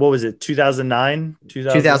 2009. Well, it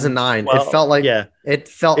felt like it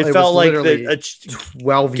felt like a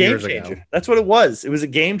 12 years ago. That's what it was. It was a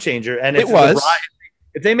game changer. And if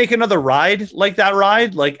they make another ride like that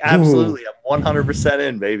ride, like absolutely, I'm 100%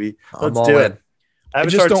 in, baby. Let's do it. I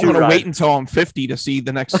just don't want to wait until I'm 50 to see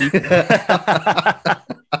the next sequel.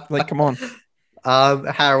 Like, come on.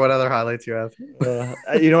 Howard, what other highlights you have?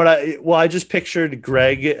 You know what? I just pictured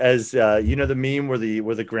Greg as the meme where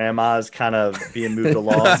the grandma's kind of being moved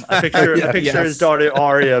along. I picture his daughter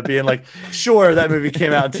Aria being like, "Sure, that movie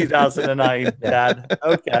came out in 2009, Dad.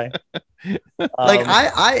 Okay."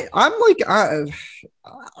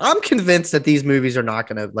 I'm convinced that these movies are not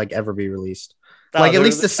going to like ever be released. Like at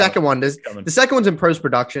least the second one. The second one's in post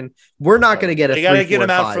production. We're not going to get a. They got to get them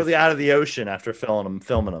out out of the ocean after filming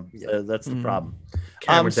them. Yeah. That's the problem.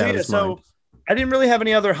 So I didn't really have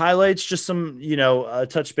any other highlights. Just some,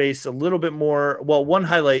 touch base a little bit more. Well, one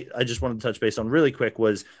highlight I just wanted to touch base on really quick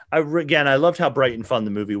was I loved how bright and fun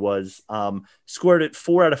the movie was. Scored it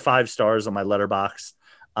 4 out of 5 stars on my Letterboxd.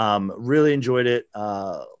 Really enjoyed it.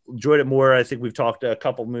 Enjoyed it more. I think we've talked a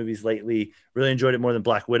couple movies lately. Really enjoyed it more than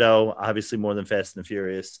Black Widow. Obviously more than Fast and the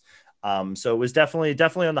Furious. So it was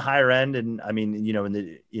definitely on the higher end. And I mean,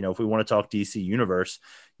 if we want to talk DC universe,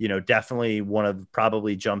 definitely one of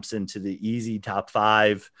probably jumps into the easy top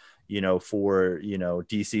 5. For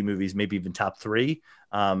DC movies, maybe even top 3.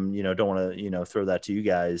 Don't want to throw that to you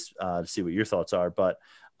guys to see what your thoughts are, but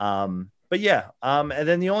yeah. And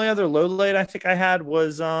then the only other low light I think I had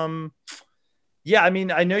was, I mean,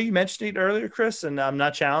 I know you mentioned it earlier, Chris, and I'm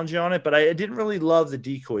not challenging you on it, but I didn't really love the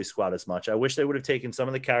Decoy Squad as much. I wish they would have taken some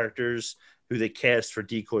of the characters who they cast for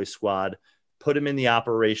Decoy Squad, put him in the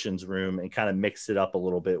operations room and kind of mixed it up a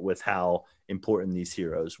little bit with how important these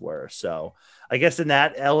heroes were. So I guess in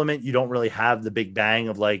that element, you don't really have the big bang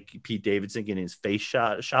of like Pete Davidson getting his face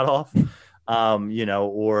shot off,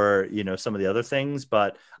 or some of the other things.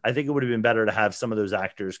 But I think it would have been better to have some of those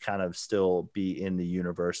actors kind of still be in the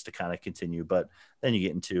universe to kind of continue. But then you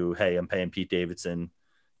get into, hey, I'm paying Pete Davidson,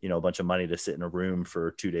 a bunch of money to sit in a room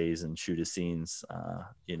for 2 days and shoot his scenes,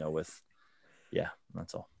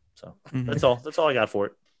 that's all. So that's all I got for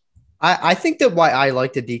it. I think that why I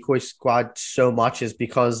like the Decoy Squad so much is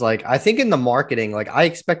because, like, I think in the marketing, like, I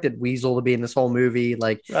expected Weasel to be in this whole movie.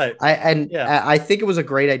 Like, right. I think it was a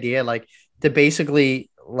great idea. Like, to basically,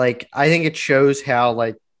 like, I think it shows how,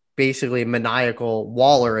 like, basically maniacal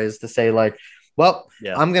Waller is to say, like, well,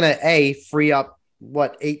 I'm going to free up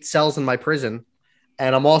 8 cells in my prison.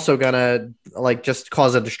 And I'm also going to, like, just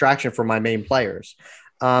cause a distraction for my main players.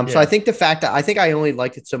 So I think the fact that I only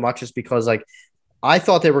liked it so much is because, like, I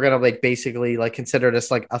thought they were going to, like, basically, like, consider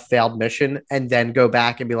this like a failed mission and then go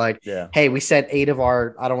back and be like, hey, we sent 8 of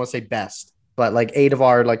our, I don't want to say best, but like 8 of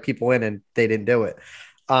our like people in and they didn't do it.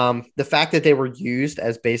 The fact that they were used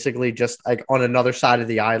as basically just like on another side of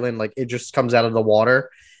the island, like it just comes out of the water.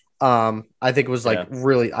 I think it was like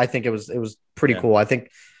really, I think it was pretty cool. I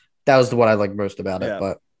think that was what I liked most about it.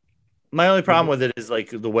 But my only problem with it is like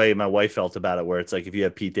the way my wife felt about it, where it's like if you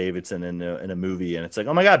have Pete Davidson in a movie and it's like,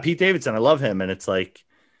 oh my God, Pete Davidson, I love him. And it's like,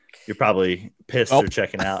 you're probably pissed or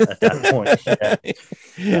checking out at that point.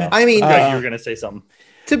 Yeah. I mean, Greg, you were going to say something.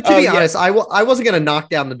 To be honest, I wasn't going to knock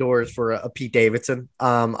down the doors for a Pete Davidson.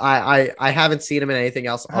 I haven't seen him in anything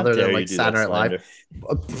else other than like Saturday Night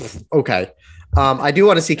Live. Okay. I do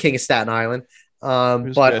want to see King of Staten Island.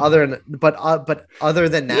 But other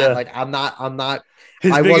than that, like I'm not.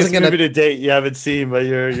 His biggest movie to date you haven't seen, but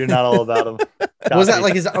you're not all about him. Was that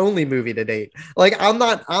like his only movie to date? Like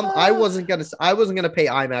I wasn't gonna pay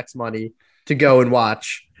IMAX money to go and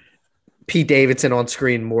watch Pete Davidson on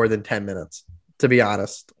screen more than 10 minutes. To be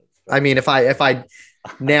honest, I mean, I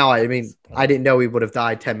didn't know he would have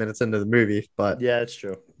died 10 minutes into the movie, but yeah, it's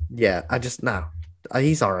true. Yeah,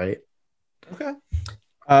 he's all right. Okay.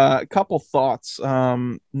 A couple thoughts.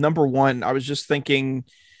 Number one, I was just thinking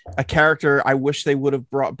a character I wish they would have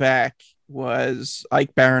brought back was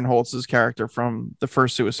Ike Barinholtz's character from the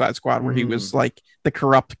first Suicide Squad, where he was like the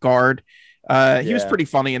corrupt guard. He was pretty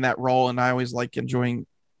funny in that role, and I always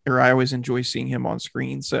enjoy seeing him on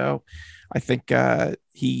screen. So I think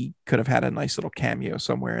he could have had a nice little cameo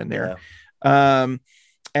somewhere in there. Yeah.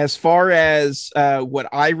 As far as what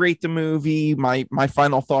I rate the movie, my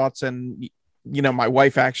final thoughts, and my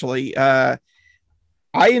wife actually,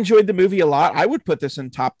 I enjoyed the movie a lot. I would put this in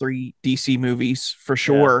top 3 DC movies for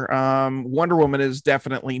sure. Yeah. Wonder Woman is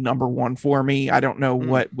definitely number 1 for me. I don't know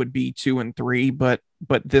what would be 2 and 3, but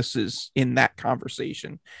this is in that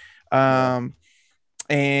conversation. And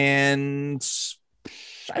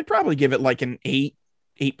I'd probably give it like an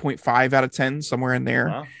 8.5 out of 10, somewhere in there.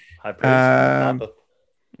 Wow. High praise.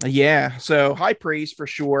 Yeah. So high praise for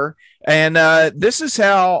sure. And this is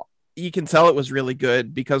how you can tell it was really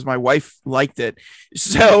good, because my wife liked it.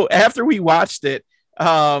 So after we watched it,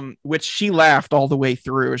 which she laughed all the way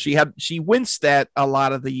through, she winced at a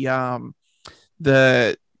lot of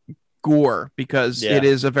the gore, because it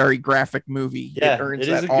is a very graphic movie. Yeah, it earns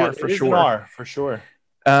that R for sure. R for sure.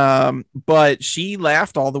 But she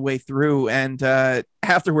laughed all the way through, and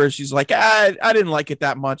afterwards she's like, I didn't like it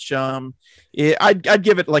that much. I'd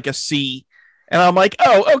give it like a C. And I'm like,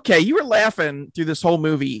 oh, okay, you were laughing through this whole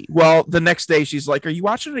movie. Well, the next day she's like, are you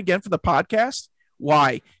watching it again for the podcast?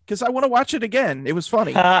 Why? Because I want to watch it again. It was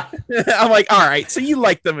funny. I'm like, all right, so you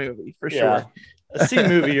like the movie for sure. A C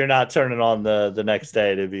movie, you're not turning on the next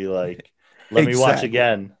day to be like, let me watch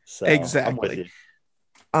again. So exactly. I'm with you.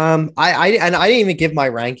 I didn't even give my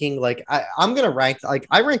ranking. Like I'm gonna rank, like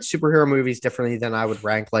I rank superhero movies differently than I would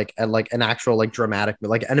rank like an actual like dramatic,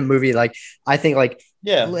 like in a movie. Like I think like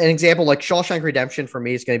an example like Shawshank Redemption for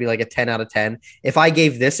me is gonna be like a 10 out of 10. If I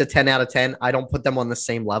gave this a 10 out of 10, I don't put them on the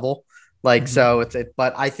same level. Like so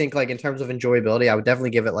but I think like in terms of enjoyability, I would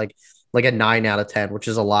definitely give it like a 9 out of 10, which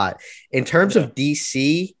is a lot. In terms of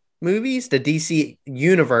DC movies, the DC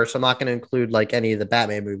universe, I'm not gonna include like any of the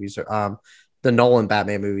Batman movies or the Nolan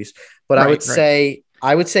Batman movies, but I would say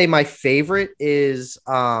my favorite is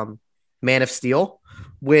Man of Steel,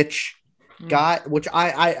 which I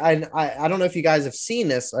don't know if you guys have seen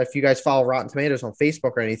this, if you guys follow Rotten Tomatoes on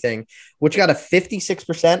Facebook or anything, which got a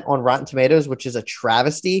 56% on Rotten Tomatoes, which is a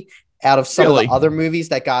travesty out of some of the other movies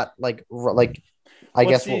that got like I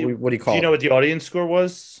guess what do you call it? Do you know what the audience score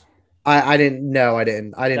was? I didn't know. I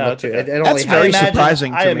didn't look to it. It That's only very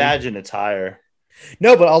surprising. I imagine it's higher.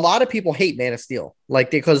 No, but a lot of people hate Man of Steel,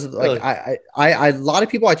 like because Really? like I a lot of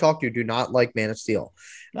people I talk to do not like Man of Steel.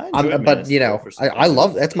 But you know, I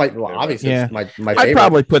love that's my obviously it's my favorite. I'd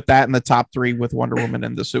probably put that in the top 3 with Wonder Woman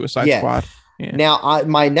and the Suicide Squad. Yeah. Now,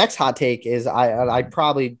 my next hot take is I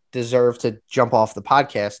probably deserve to jump off the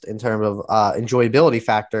podcast in terms of enjoyability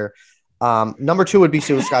factor. Number 2 would be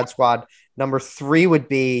Suicide Squad. Number 3 would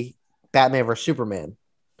be Batman vs Superman.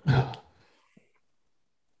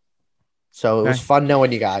 So it was fun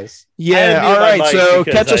knowing you guys. Yeah. All right. So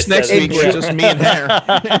catch us next week. We're just me and Hair.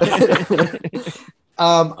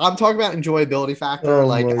 I'm talking about enjoyability factor.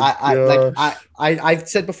 I've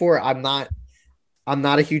said before, I'm not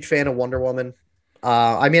a huge fan of Wonder Woman.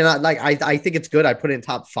 I mean, I think it's good. I put it in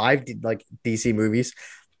top 5 like DC movies,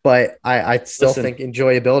 but I still think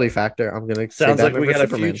enjoyability factor. I'm gonna sounds like we got a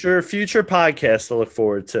future podcast to look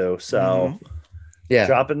forward to. So yeah,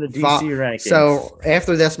 dropping the DC rankings. So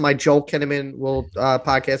after this, my Joel Kinnaman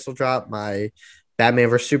podcast will drop. My Batman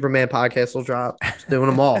vs Superman podcast will drop. Just doing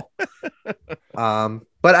them all.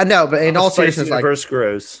 But I know, but in all seriousness, universe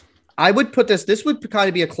grows. I would put this would kind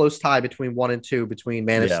of be a close tie between 1 and 2 between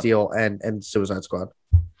Man of Steel and Suicide Squad.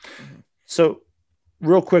 So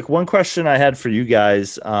real quick, one question I had for you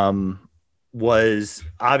guys was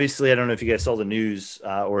obviously, I don't know if you guys saw the news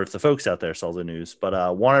or if the folks out there saw the news,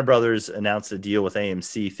 but Warner Brothers announced a deal with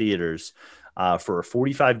AMC Theaters for a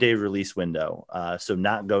 45-day release window. So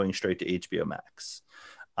not going straight to HBO Max.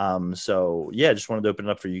 So yeah, just wanted to open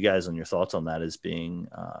it up for you guys on your thoughts on that as being,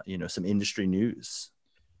 some industry news.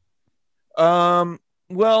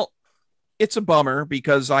 Well, it's a bummer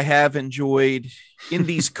because I have enjoyed in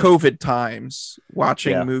these COVID times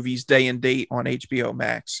watching movies day and date on HBO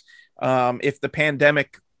Max. If the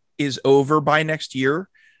pandemic is over by next year,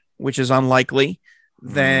 which is unlikely,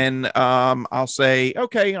 then I'll say,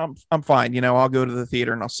 okay, I'm fine. I'll go to the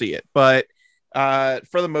theater and I'll see it. But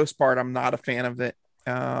for the most part, I'm not a fan of it.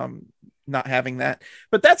 Not having that.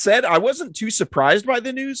 But that said, I wasn't too surprised by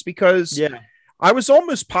the news because I was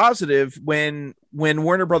almost positive when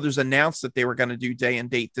Warner Brothers announced that they were going to do day and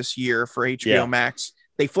date this year for HBO Max.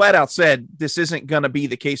 They flat out said this isn't going to be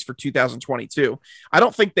the case for 2022. I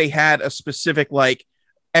don't think they had a specific like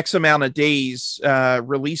X amount of days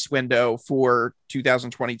release window for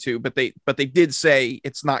 2022, but they did say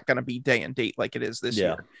it's not going to be day and date like it is this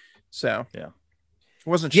year. So it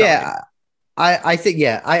wasn't shocking. I think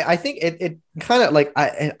it kind of like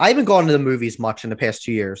I haven't gone to the movies much in the past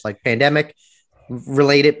 2 years, like pandemic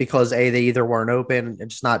related, because they either weren't open and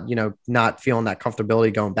just not feeling that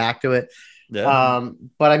comfortability going back to it. But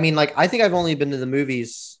I mean, like, I think I've only been to the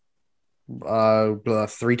movies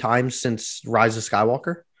 3 times since Rise of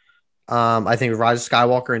Skywalker. I think Rise of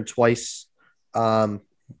Skywalker and twice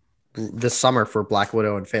this summer for Black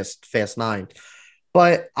Widow and Fast 9.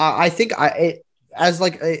 But I think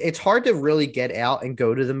it's hard to really get out and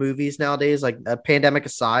go to the movies nowadays. Like, a pandemic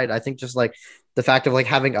aside, I think just like the fact of like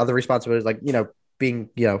having other responsibilities, like, being,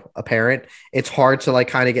 a parent, it's hard to like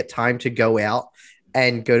kind of get time to go out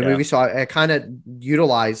and go to movies. So I kind of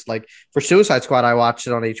utilized, like, for Suicide Squad, I watched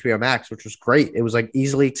it on HBO Max, which was great. It was like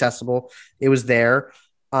easily accessible. It was there.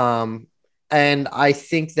 And I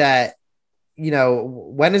think that,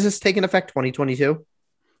 when is this taking effect? 2022?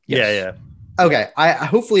 Yes. Yeah. Okay.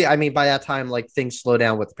 Hopefully, I mean, by that time, like, things slow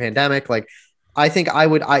down with the pandemic. Like, I think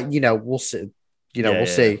we'll see, we'll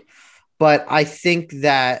see. But I think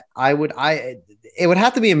that it would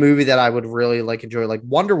have to be a movie that I would really like enjoy, like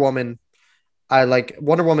Wonder Woman. I like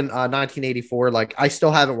Wonder Woman 1984. Like, I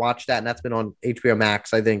still haven't watched that, and that's been on HBO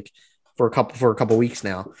Max, I think, for a couple weeks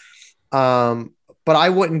now. But I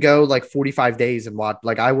wouldn't go like 45 days and watch.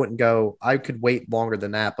 Like, I wouldn't go. I could wait longer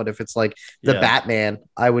than that. But if it's like the Batman,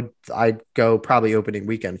 I'd go probably opening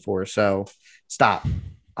weekend for. So stop.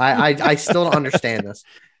 I still don't understand this.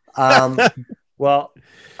 Well,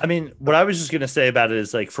 I mean, what I was just going to say about it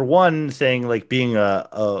is, like, for one thing, like, being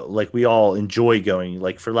like, we all enjoy going,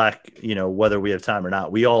 like, for lack, whether we have time or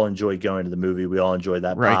not, we all enjoy going to the movie. We all enjoy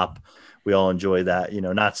that pop. We all enjoy that,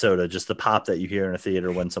 not soda, just the pop that you hear in a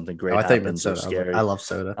theater when something great happens. Or scary. I love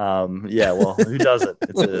soda. Well, who doesn't?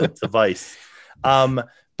 It's a vice.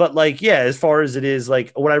 But like, as far as it is,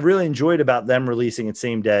 like, what I really enjoyed about them releasing it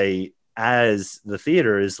same day as the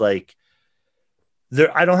theater is like,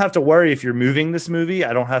 I don't have to worry if you're moving this movie.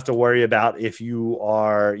 I don't have to worry about if you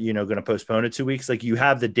are, going to postpone it 2 weeks. Like, you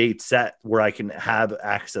have the date set where I can have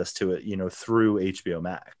access to it, through HBO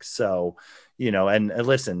Max. So, and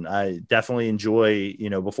listen, I definitely enjoy,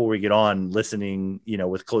 before we get on, listening,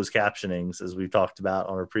 with closed captionings, as we've talked about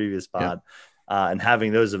on our previous pod. and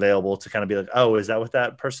having those available to kind of be like, oh, is that what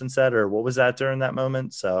that person said, or what was that during that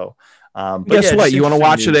moment? So, but guess what? You want to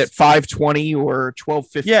watch it at 5:20 or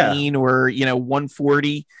 12:15 or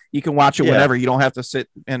 1:40. You can watch it whenever. You don't have to sit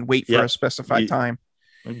and wait for a specified time.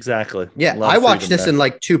 Exactly. Yeah, I watched this in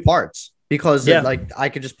like 2 parts because I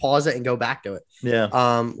could just pause it and go back to it.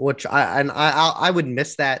 Yeah. Which I would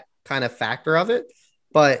miss that kind of factor of it,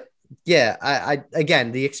 but yeah, I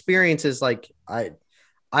again, the experience is like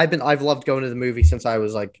I've loved going to the movie since I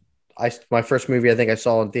was like my first movie I think I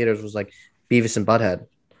saw in theaters was like Beavis and Butthead.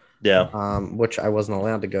 Yeah. Which I wasn't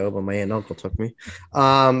allowed to go, but my aunt and uncle took me.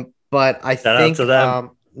 But I think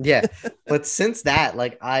yeah, but since that,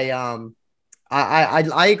 like I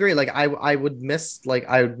agree. Like I would miss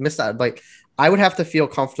that. Like I would have to feel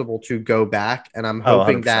comfortable to go back, and I'm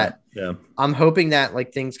hoping I'm hoping that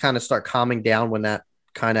like things kind of start calming down when that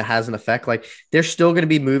kind of has an effect. Like there's still going to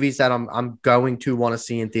be movies that I'm going to want to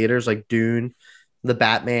see in theaters, like Dune, the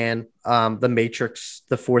Batman, the Matrix,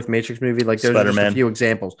 the 4th Matrix movie. Like those are just a few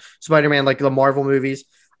examples. Spider-Man, like the Marvel movies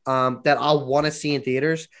that I'll want to see in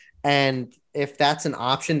theaters. And if that's an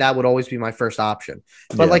option, that would always be my first option.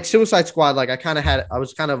 But like Suicide Squad, like I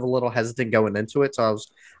was kind of a little hesitant going into it. So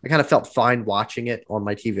I kind of felt fine watching it on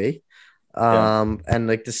my TV. And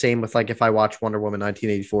like the same with like if I watch Wonder Woman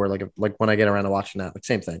 1984, like when I get around to watching that, like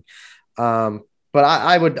same thing. But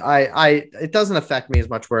it doesn't affect me as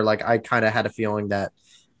much where like I kind of had a feeling that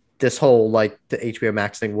this whole like the HBO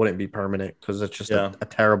Max thing wouldn't be permanent because it's just a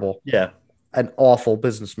terrible, an awful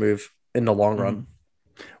business move in the long run.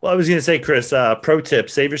 Well, I was going to say, Chris, pro tip,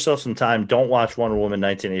 save yourself some time. Don't watch Wonder Woman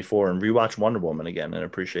 1984 and rewatch Wonder Woman again and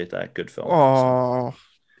appreciate that good film. Oh,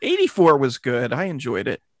 84 was good. I enjoyed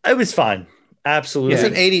it. It was fine. Absolutely.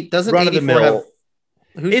 Doesn't 84 have...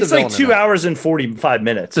 It's like 2 hours and 45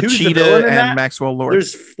 minutes. Who's Cheetah and Maxwell Lord.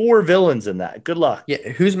 There's 4 villains in that. Good luck. Yeah,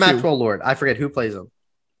 who's Maxwell Lord? I forget who plays him.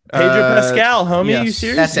 Pedro Pascal, homie. Yes. You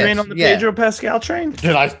serious? You ain't on the Pedro Pascal train?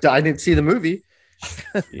 Dude, I didn't see the movie.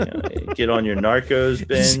 Get on your Narcos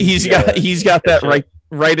binge. He's got that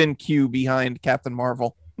right in queue behind Captain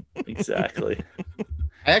Marvel. Exactly.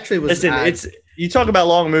 I actually was. Listen, you talk about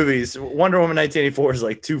long movies. Wonder Woman 1984 is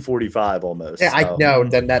like 2:45 almost. Yeah, I know.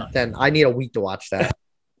 Then I need a week to watch that.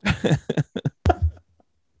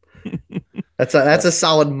 That's a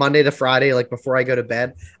solid Monday to Friday. Like before I go to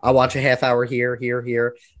bed, I'll watch a half hour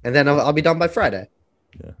here, and then I'll be done by Friday.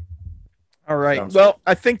 Yeah. All right. Well,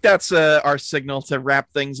 I think that's our signal to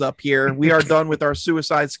wrap things up here. We are done with our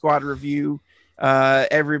Suicide Squad review.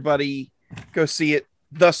 Everybody go see it,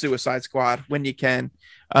 The Suicide Squad, when you can.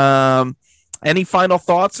 Any final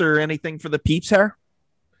thoughts or anything for the peeps here?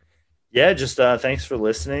 Yeah, just thanks for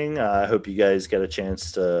listening. I hope you guys get a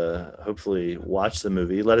chance to hopefully watch the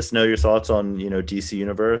movie. Let us know your thoughts on, DC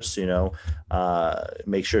Universe.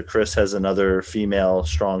 Make sure Chris has another female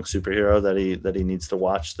strong superhero that he needs to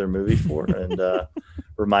watch their movie for, and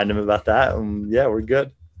remind him about that. Yeah, we're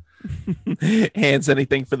good. Hans,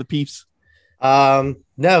 anything for the peeps? No,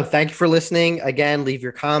 thank you for listening. Again, leave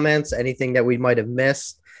your comments, anything that we might have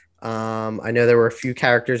missed. I know there were a few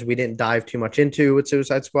characters we didn't dive too much into with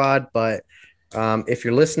Suicide Squad, but if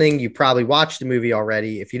you're listening, you probably watched the movie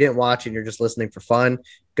already. If you didn't watch it and you're just listening for fun,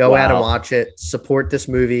 go out and watch it. Support this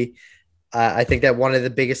movie. I think that one of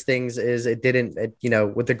the biggest things is with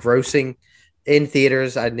the grossing in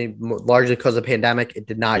theaters, I think largely because of the pandemic, it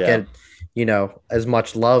did not get, as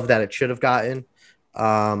much love that it should have gotten.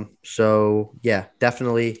 So yeah,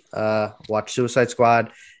 definitely watch Suicide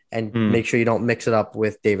Squad. And make sure you don't mix it up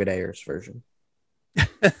with David Ayer's version.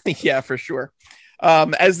 Yeah, for sure.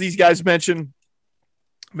 As these guys mentioned,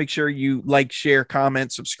 make sure you like, share,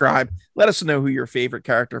 comment, subscribe. Let us know who your favorite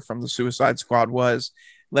character from the Suicide Squad was.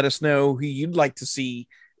 Let us know who you'd like to see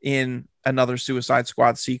in another Suicide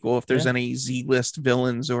Squad sequel. If there's any Z-list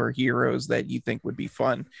villains or heroes that you think would be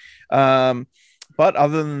fun. But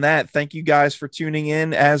other than that, thank you guys for tuning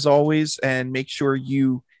in as always, and make sure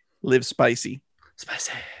you live spicy.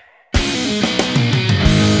 Spicy.